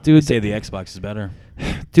because, They dude, say the Xbox is better.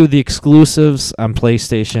 the exclusives on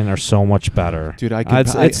PlayStation are so much better. Dude, I could,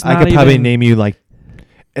 It's I not could probably even- name you like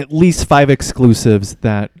at least 5 exclusives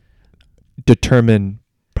that determine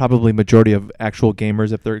probably majority of actual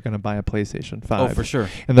gamers if they're going to buy a PlayStation 5. Oh, for sure.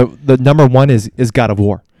 And the number one is God of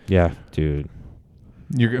War. Yeah, dude.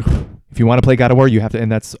 If you want to play God of War, you have to,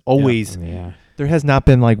 and that's always. Yeah. There has not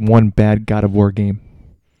been like one bad God of War game.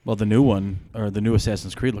 Well, the new one, or the new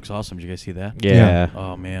Assassin's Creed looks awesome. Did you guys see that? Yeah.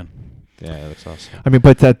 Oh, man. Yeah, it looks awesome. I mean,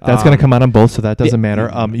 but that's going to come out on both, so that doesn't yeah.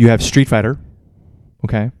 matter. You have Street Fighter.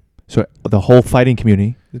 Okay, so the whole fighting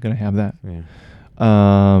community is going to have that. Yeah.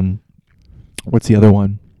 What's the other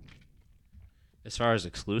one? As far as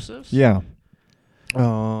exclusives? Yeah.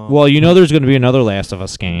 Well, there's going to be another Last of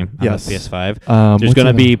Us game on Yes. the PS5. What's There's going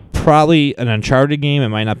to the be probably an Uncharted game. It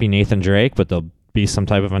might not be Nathan Drake, but there'll be some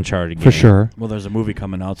type of Uncharted game. for sure. Well, there's a movie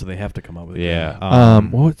coming out, so they have to come out with it. Yeah.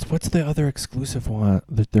 What's the other exclusive one?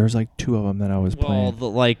 There's like 2 of them that I was Well, playing.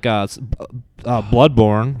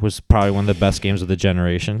 Bloodborne was probably one of the best games of the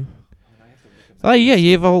generation. Oh yeah,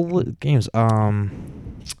 you have all the games.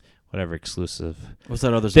 Whatever exclusive. What's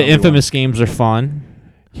that other The zombie Infamous games are fun.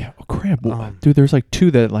 Yeah. Oh crap, Um, dude. There's like 2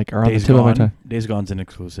 that like are one? on the Days tip of my Gone. tongue. Days Gone's an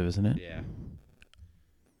exclusive, isn't it? Yeah.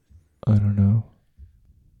 I don't know.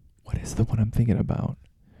 What is the one I'm thinking about?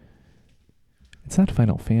 It's not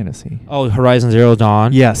Final Fantasy. Oh, Horizon Zero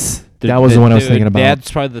Dawn. Yes, that was the one I was thinking about. That's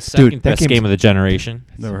probably the second that best game's- game of the generation.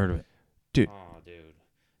 Never heard of it. Oh,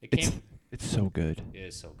 dude. It's so good. It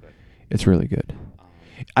is so good. It's really good.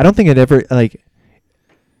 I don't think it ever like.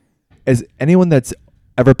 As anyone that's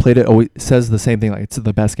ever played it always says the same thing, like it's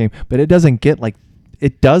the best game, but it doesn't get like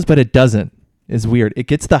it does, but it doesn't. It's weird. It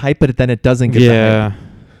gets the hype, but then it doesn't get the hype.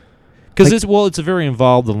 Because Like- it's a very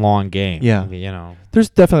involved and long game. Yeah. There's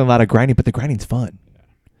definitely a lot of grinding, but the grinding's fun.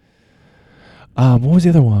 What was the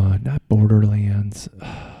other one? Not Borderlands.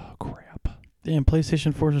 Oh, crap. Damn,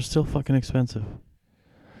 PlayStation 4s are still fucking expensive.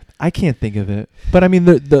 I can't think of it. But I mean,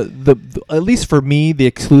 the at least for me, the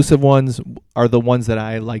exclusive ones are the ones that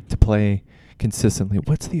I like to play consistently.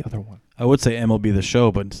 What's the other one? I would say MLB The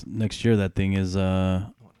Show, but next year that thing is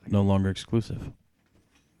no longer exclusive.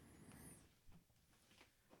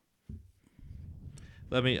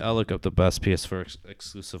 I'll look up the best PS4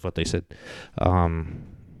 exclusive, what they said.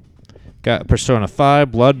 Got Persona 5,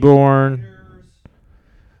 Bloodborne,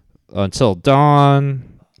 Until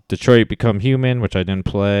Dawn, Detroit Become Human, which I didn't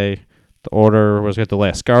play. The Order was got The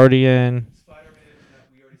Last Guardian.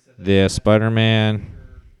 The Spider-Man.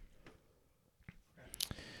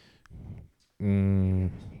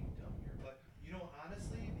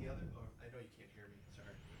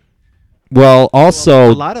 Well,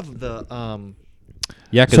 also a lot of the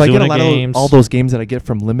Yakuza so I get a lot games. of all those games that I get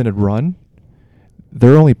from Limited Run.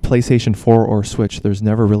 They're only PlayStation 4 or Switch. There's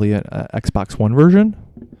never really a Xbox One version.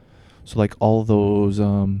 So like all those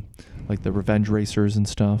like the Revenge Racers and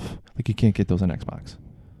stuff, like you can't get those on Xbox.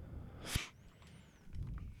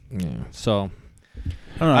 Yeah. So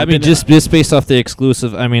I don't know. I mean, just based off the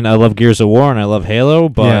exclusive. I mean, I love Gears of War and I love Halo,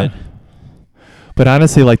 but But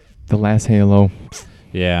honestly, like the last Halo,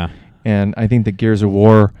 yeah. and I think the Gears of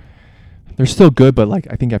War, they're still good, but like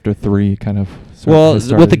I think after 3, kind of. Well,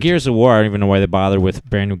 with the Gears of War, I don't even know why they bother with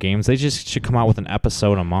brand new games. They just should come out with an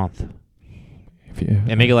episode a month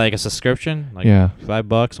and make it like a subscription, like yeah.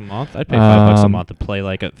 $5 a month. I'd pay $5 a month to play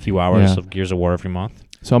like a few hours Yeah. of Gears of War every month.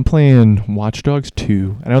 So I'm playing Watch Dogs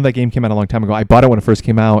 2. I know that game came out a long time ago. I bought it when it first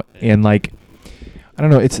came out, and like, I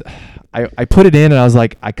don't know. I put it in, and I was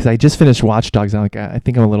like, because I just finished Watch Dogs, and I'm like, I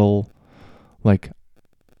think I'm a little, like,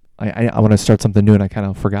 I want to start something new, and I kind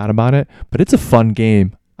of forgot about it. But it's a fun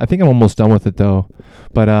game. I think I'm almost done with it though.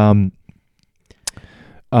 But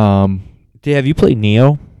Have you played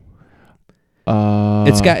Neo?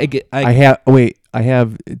 It's got. I have. Wait. I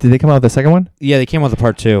have. Did they come out with the second one? Yeah, they came out with a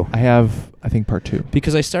part 2. I have. I think part 2.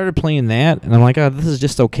 Because I started playing that, and I'm like, oh, this is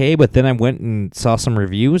just okay. But then I went and saw some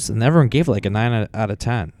reviews, and everyone gave it like a 9 out of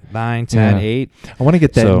 10. 9, 10, Yeah. 8. I want to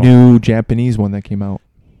get that So- new Japanese one that came out.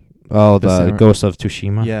 Oh, The the Samurai- Ghost of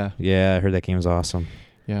Tsushima? Yeah. Yeah, I heard that game's awesome.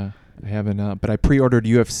 Yeah, I haven't. But I pre-ordered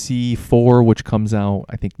UFC 4, which comes out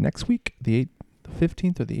I think next week, the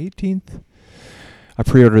 15th or the 18th. I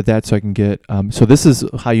pre-ordered that so I can get. So this is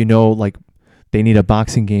how you know, like, they need a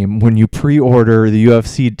boxing game. When you pre-order the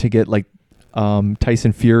UFC to get like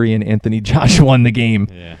Tyson Fury and Anthony Joshua in the game,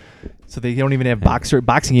 Yeah. so they don't even have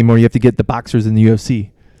boxing game where you have to get the boxers in the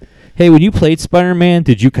UFC. Hey, when you played Spider-Man,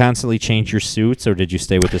 did you constantly change your suits, or did you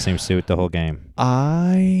stay with the same suit the whole game?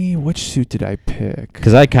 Which suit did I pick?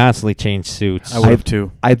 Because I constantly change suits. I would have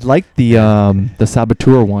too. I'd like the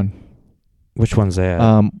Saboteur one. Which one's that?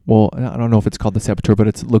 Well, I don't know if it's called the Saboteur, but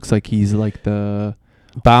it looks like he's like the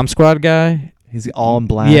Bomb Squad guy? he's all in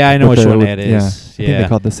black. Yeah, I know with which one with- that is. Yeah, I think Yeah. they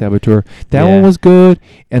called it the Saboteur. That Yeah. one was good.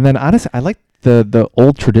 And then honestly, I like the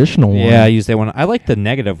old traditional one. Yeah, I used that one. I like the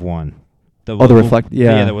negative one. the little- reflect.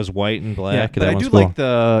 Yeah, that was white and black. Yeah, That but I one's do cool. like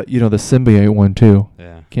the the symbiote one too.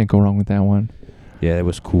 Yeah. Can't go wrong with that one. Yeah, it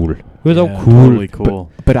was cool. It was Yeah, all cool. Totally cool.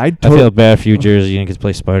 But I I feel totally, bad for you, Jersey. You didn't get to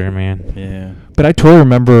play Spider-Man. Yeah. but I totally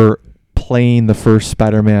remember playing the first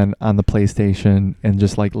Spider-Man on the PlayStation and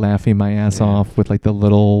just like laughing my ass Yeah. off with like the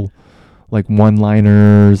little like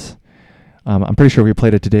one-liners. I'm pretty sure if we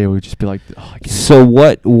played it today, we'd just be like, oh, I can't. So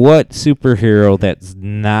what superhero that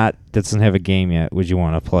doesn't have a game yet would you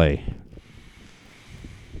want to play?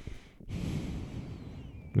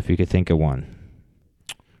 If you could think of one.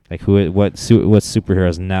 Like what superhero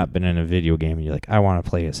has not been in a video game and you're like, I want to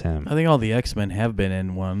play as him. I think all the X-Men have been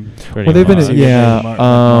in one. Pretty Well, they've been much. in- yeah,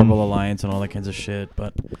 Marvel Alliance and all that kinds of shit.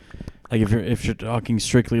 But like if you're talking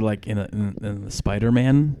strictly like in the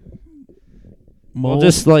Spider-Man mold, Well,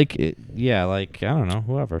 just like like I don't know,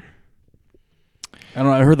 whoever. I don't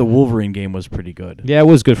know. I heard the Wolverine game was pretty good. Yeah, it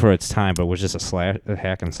was good for its time, but it was just a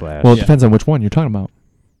hack and slash. Well, it Yeah. depends on which one you're talking about.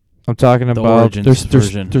 I'm talking The about. Origins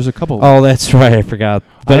version. There's a couple. Oh, that's right. I forgot.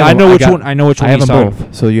 But I, have- know I which got- one. I know which I one have he's them talking.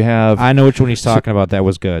 both. So you have. I know which one he's talking about. That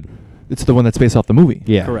was good. It's the one that's based off the movie.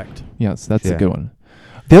 Yeah. Correct. Yes, that's Yeah. a good one.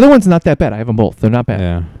 The other one's not that bad. I have them both. They're not bad,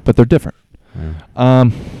 Yeah. but they're different. Yeah.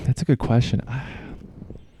 That's a good question.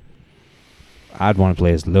 I'd want to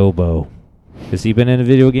play as Lobo. Has he been in a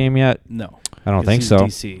video game yet? No, I don't 'Cause think he's so.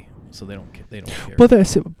 DC, so they don't care. But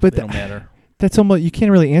that's they don't matter. that's almost you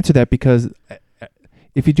can't really answer that because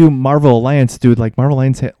if you do Marvel Alliance, dude, like Marvel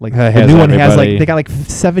Alliance, the Has new one has everybody. like they got like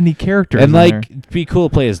 70 characters. And on like, there. it'd be cool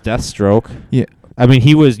to play as Deathstroke. Yeah. I mean,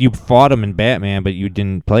 you fought him in Batman, but you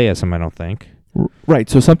didn't play as him. I don't think, Right,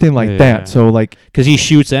 so something like Yeah. that. So like, because he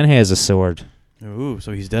shoots and has a sword. Ooh,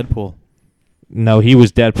 so he's Deadpool. No, he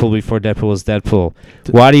was Deadpool before Deadpool was Deadpool.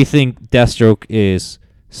 T- Why do you think Deathstroke is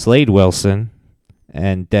Slade Wilson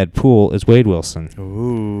and Deadpool is Wade Wilson?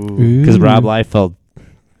 Ooh. Because Ooh. Rob Liefeld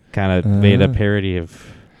kind of made a Ah. parody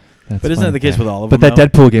of. that's But isn't that fun. the case Yeah. with all of But them?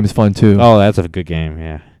 that though? Deadpool game is fun too. Oh, that's a good game,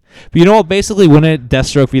 yeah. But you know what? Basically, wouldn't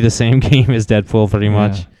Deathstroke be the same game as Deadpool, pretty Yeah.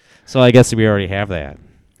 much? So I guess we already have that.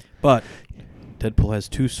 But Deadpool has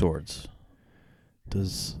two swords.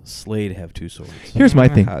 Does Slade have two swords? Here's my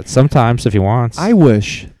thing. Sometimes, if he wants. I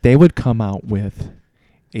wish they would come out with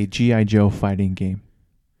a G.I. Joe fighting game.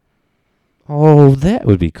 Oh, that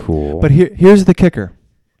would be cool. But here's the kicker.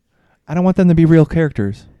 I don't want them to be real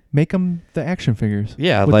characters. Make them the action figures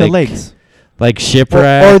yeah, with like the legs. like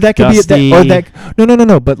Shipwreck, Or that could Dusty. be or that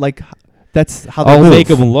no. But like that's how they Oh, move. make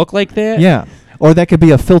him look like that. Yeah. Or that could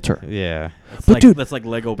be a filter. Yeah. That's But like, dude- that's like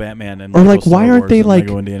Lego Batman and Or Lego like, why Star aren't Wars they and like?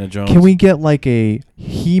 Lego Indiana Jones? Can we get like a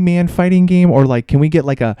He-Man fighting game, or like can we get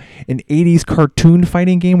like an '80s cartoon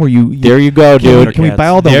fighting game where you There you go, can, dude. can we buy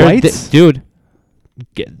all the There- rights? dude?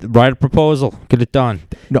 Write a proposal. Get it done.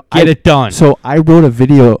 No, Get it done. So I wrote a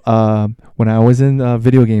video when I was in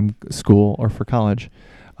video game school or for college.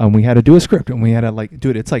 We had to do a script and we had to like,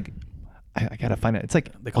 dude, it's like I gotta find it. It's like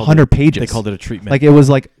They called 100 it- pages. They called it a treatment. Like it was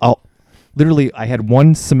like literally I had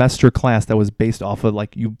one semester class that was based off of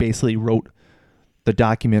like you basically wrote the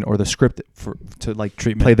document or the script to like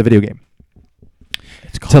Treatment. play the video game.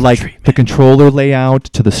 It's called To a like treatment. the controller layout,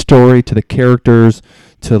 to the story, to the characters,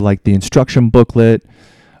 to like the instruction booklet.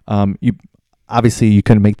 You obviously you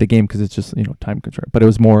couldn't make the game because it's just time constraint, but it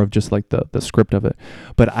was more of just like the script of it.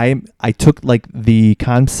 But I took like the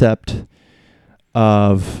concept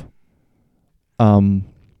of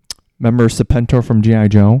remember Serpentor from G.I.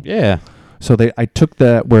 Joe? yeah. So I took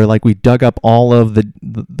that where like we dug up all of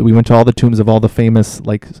we went to all the tombs of all the famous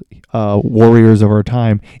like warriors of our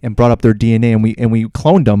time and brought up their DNA and we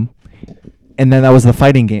cloned them, and then that was the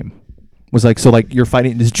fighting game. Was like so like you're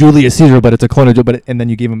fighting this Julius Caesar, but it's a clone of Joe, and then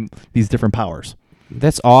you gave him these different powers.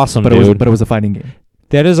 That's awesome, But dude. it was a fighting game.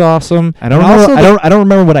 That is awesome. I don't And remember, also I don't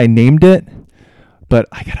remember what I named it, but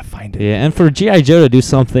I gotta find it. Yeah, and for G.I. Joe to do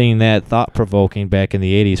something that thought-provoking back in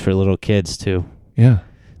the 80s for little kids, too. Yeah.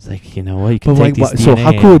 It's like, you know what? You can But take like, these so DNA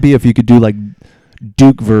how cool would it be if you could do like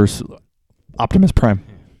Duke versus Optimus Prime,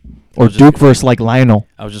 or just- Duke versus like Lionel?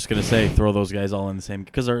 I was just gonna say throw those guys all in the same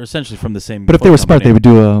because they're essentially from the same. But if they were smart, they would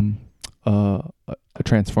do a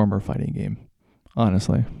Transformer fighting game.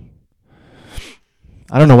 Honestly,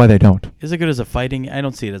 I don't know why they don't. Is it good as a fighting? I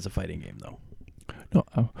don't see it as a fighting game though.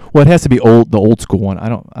 No, well, it has to be the old school one.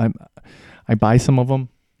 I buy some of them,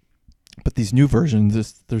 but these new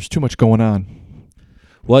versions, there's too much going on.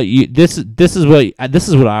 Well, this is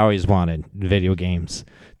what I always wanted in video games,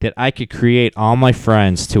 that I could create all my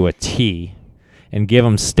friends to a T, and give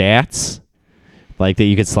them stats, like that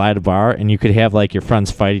you could slide a bar, and you could have like your friends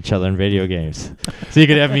fight each other in video games. So you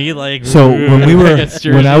could have me like. So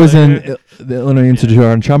when I was in the Illinois Institute of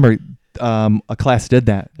Art and Schaumburg, a class did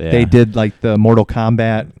that. Yeah. They did like the Mortal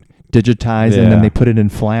Kombat digitized, and then Yeah. they put it in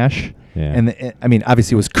Flash. Yeah. And I mean,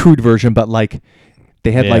 obviously it was crude version, but like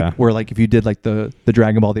they had Yeah. like where like if you did like the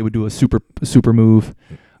Dragon Ball, they would do a super move.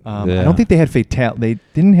 I Yeah. don't think they had they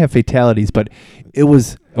didn't have fatalities, but it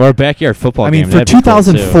was. Or a backyard football I game. mean, for that'd be cool,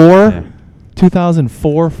 too. 2004,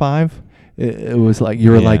 2004, 5, it was like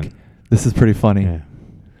you were Yeah. like, this is pretty funny. Yeah.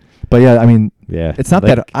 But yeah, I mean, Yeah. it's not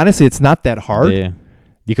Like, that honestly, it's not that hard. Yeah.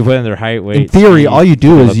 You can put in their height, weight. In theory, speed, all you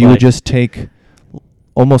do what is they you look would just take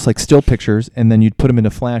almost like still pictures, and then you'd put them into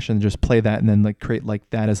Flash and just play that, and then like create like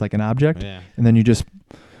that as like an object, Yeah. and then you just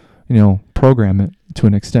program it to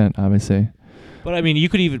an extent, obviously. But I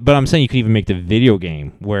mean, but I'm saying you could even make the video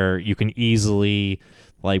game where you can easily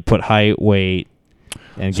like put height, weight,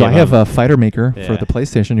 and. So I give have them- a Fighter Maker for Yeah. the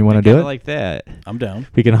PlayStation. You want to Kinda do it? like that? I'm down.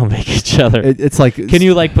 We can all make each other. It's like Can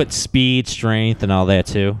you like put speed, strength, and all that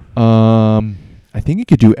too? I think you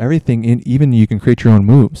could do everything. Even you can create your own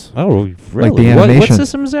moves. Oh, really? Like the What animation.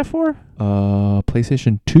 system is that for?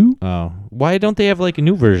 PlayStation 2, Oh, why don't they have like a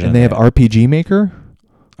new version? and they have of that? RPG Maker.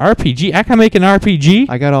 RPG. I can make an RPG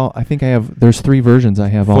I think I have. There's 3 versions. I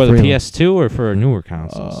have all for the 3 of them. PS2 or for newer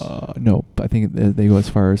consoles. No, I think they go as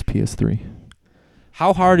far as PS3.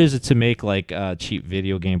 How hard is it to make like a cheap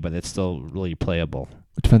video game, but it's still really playable?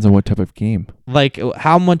 It depends on what type of game. Like,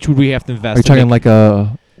 how much would we have to invest? Are you to talking make- like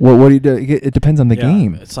a what do you do? It depends on the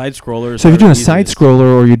game. Side scrollers. So if you're doing a easy side to-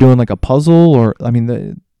 scroller, or you're doing like a puzzle, or I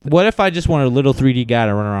mean, What if I just want a little 3D guy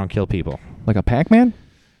to run around and kill people? like a Pac-Man.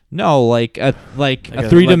 No, like a Like a-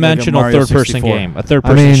 three-dimensional like a Mario third-person 64. game, a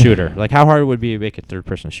third-person I mean- shooter. Like, how hard would it be to make a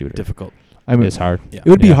third-person shooter? difficult. I mean, It's hard. Yeah. it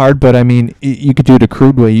would be Yeah. hard, but I mean, you could do it a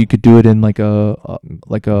crude way. You could do it in like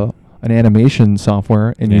an animation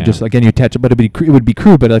software, and you Yeah. just again you attach it, but it would be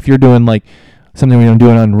crude. But if you're doing like something we don't do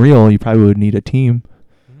in Unreal, you probably would need a team.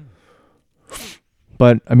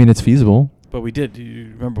 But I mean, it's feasible. But we did. Do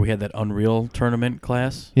you remember we had that Unreal tournament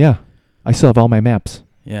class? Yeah, I still have all my maps.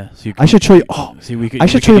 Yeah. So you I should show you. Oh, See, we could. I we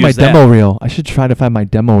should could show you my use that. demo reel. I should try to find my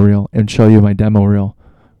demo reel and show you my demo reel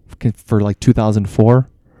for like 2004.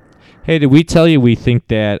 Hey, did we tell you we think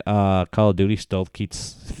that Call of Duty stole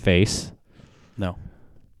Keith's face? No.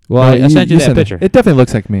 Well, I sent you that sent it. picture. It definitely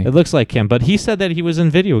looks like me. It looks like him, but he said that he was in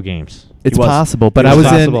video games. It's was. possible, but It I was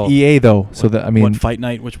was possible. in EA though, so that I mean, What, Fight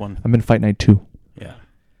Night? Which one? I'm in Fight Night 2. Yeah.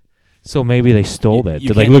 So maybe they stole You- that. you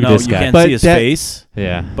They're like, can't- look no, at this you guy. can't But see his that- face,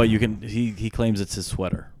 Yeah. but you can. He claims it's his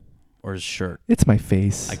sweater or his shirt. It's my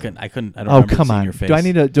face. I don't Oh remember come seeing on! your face.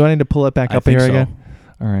 Do I need to pull it back I up think here so. again?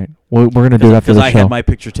 All right. Well, we're gonna do it after Because the I show. had my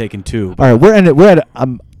picture taken too. All right, we're at.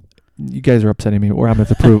 You guys are upsetting me. I'm gonna have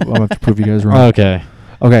to prove. I'm gonna have to prove you guys wrong. Okay.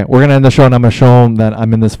 Okay, we're gonna end the show, and I'm gonna show them that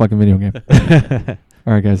I'm in this fucking video game.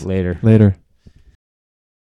 All right, guys. Later. Later.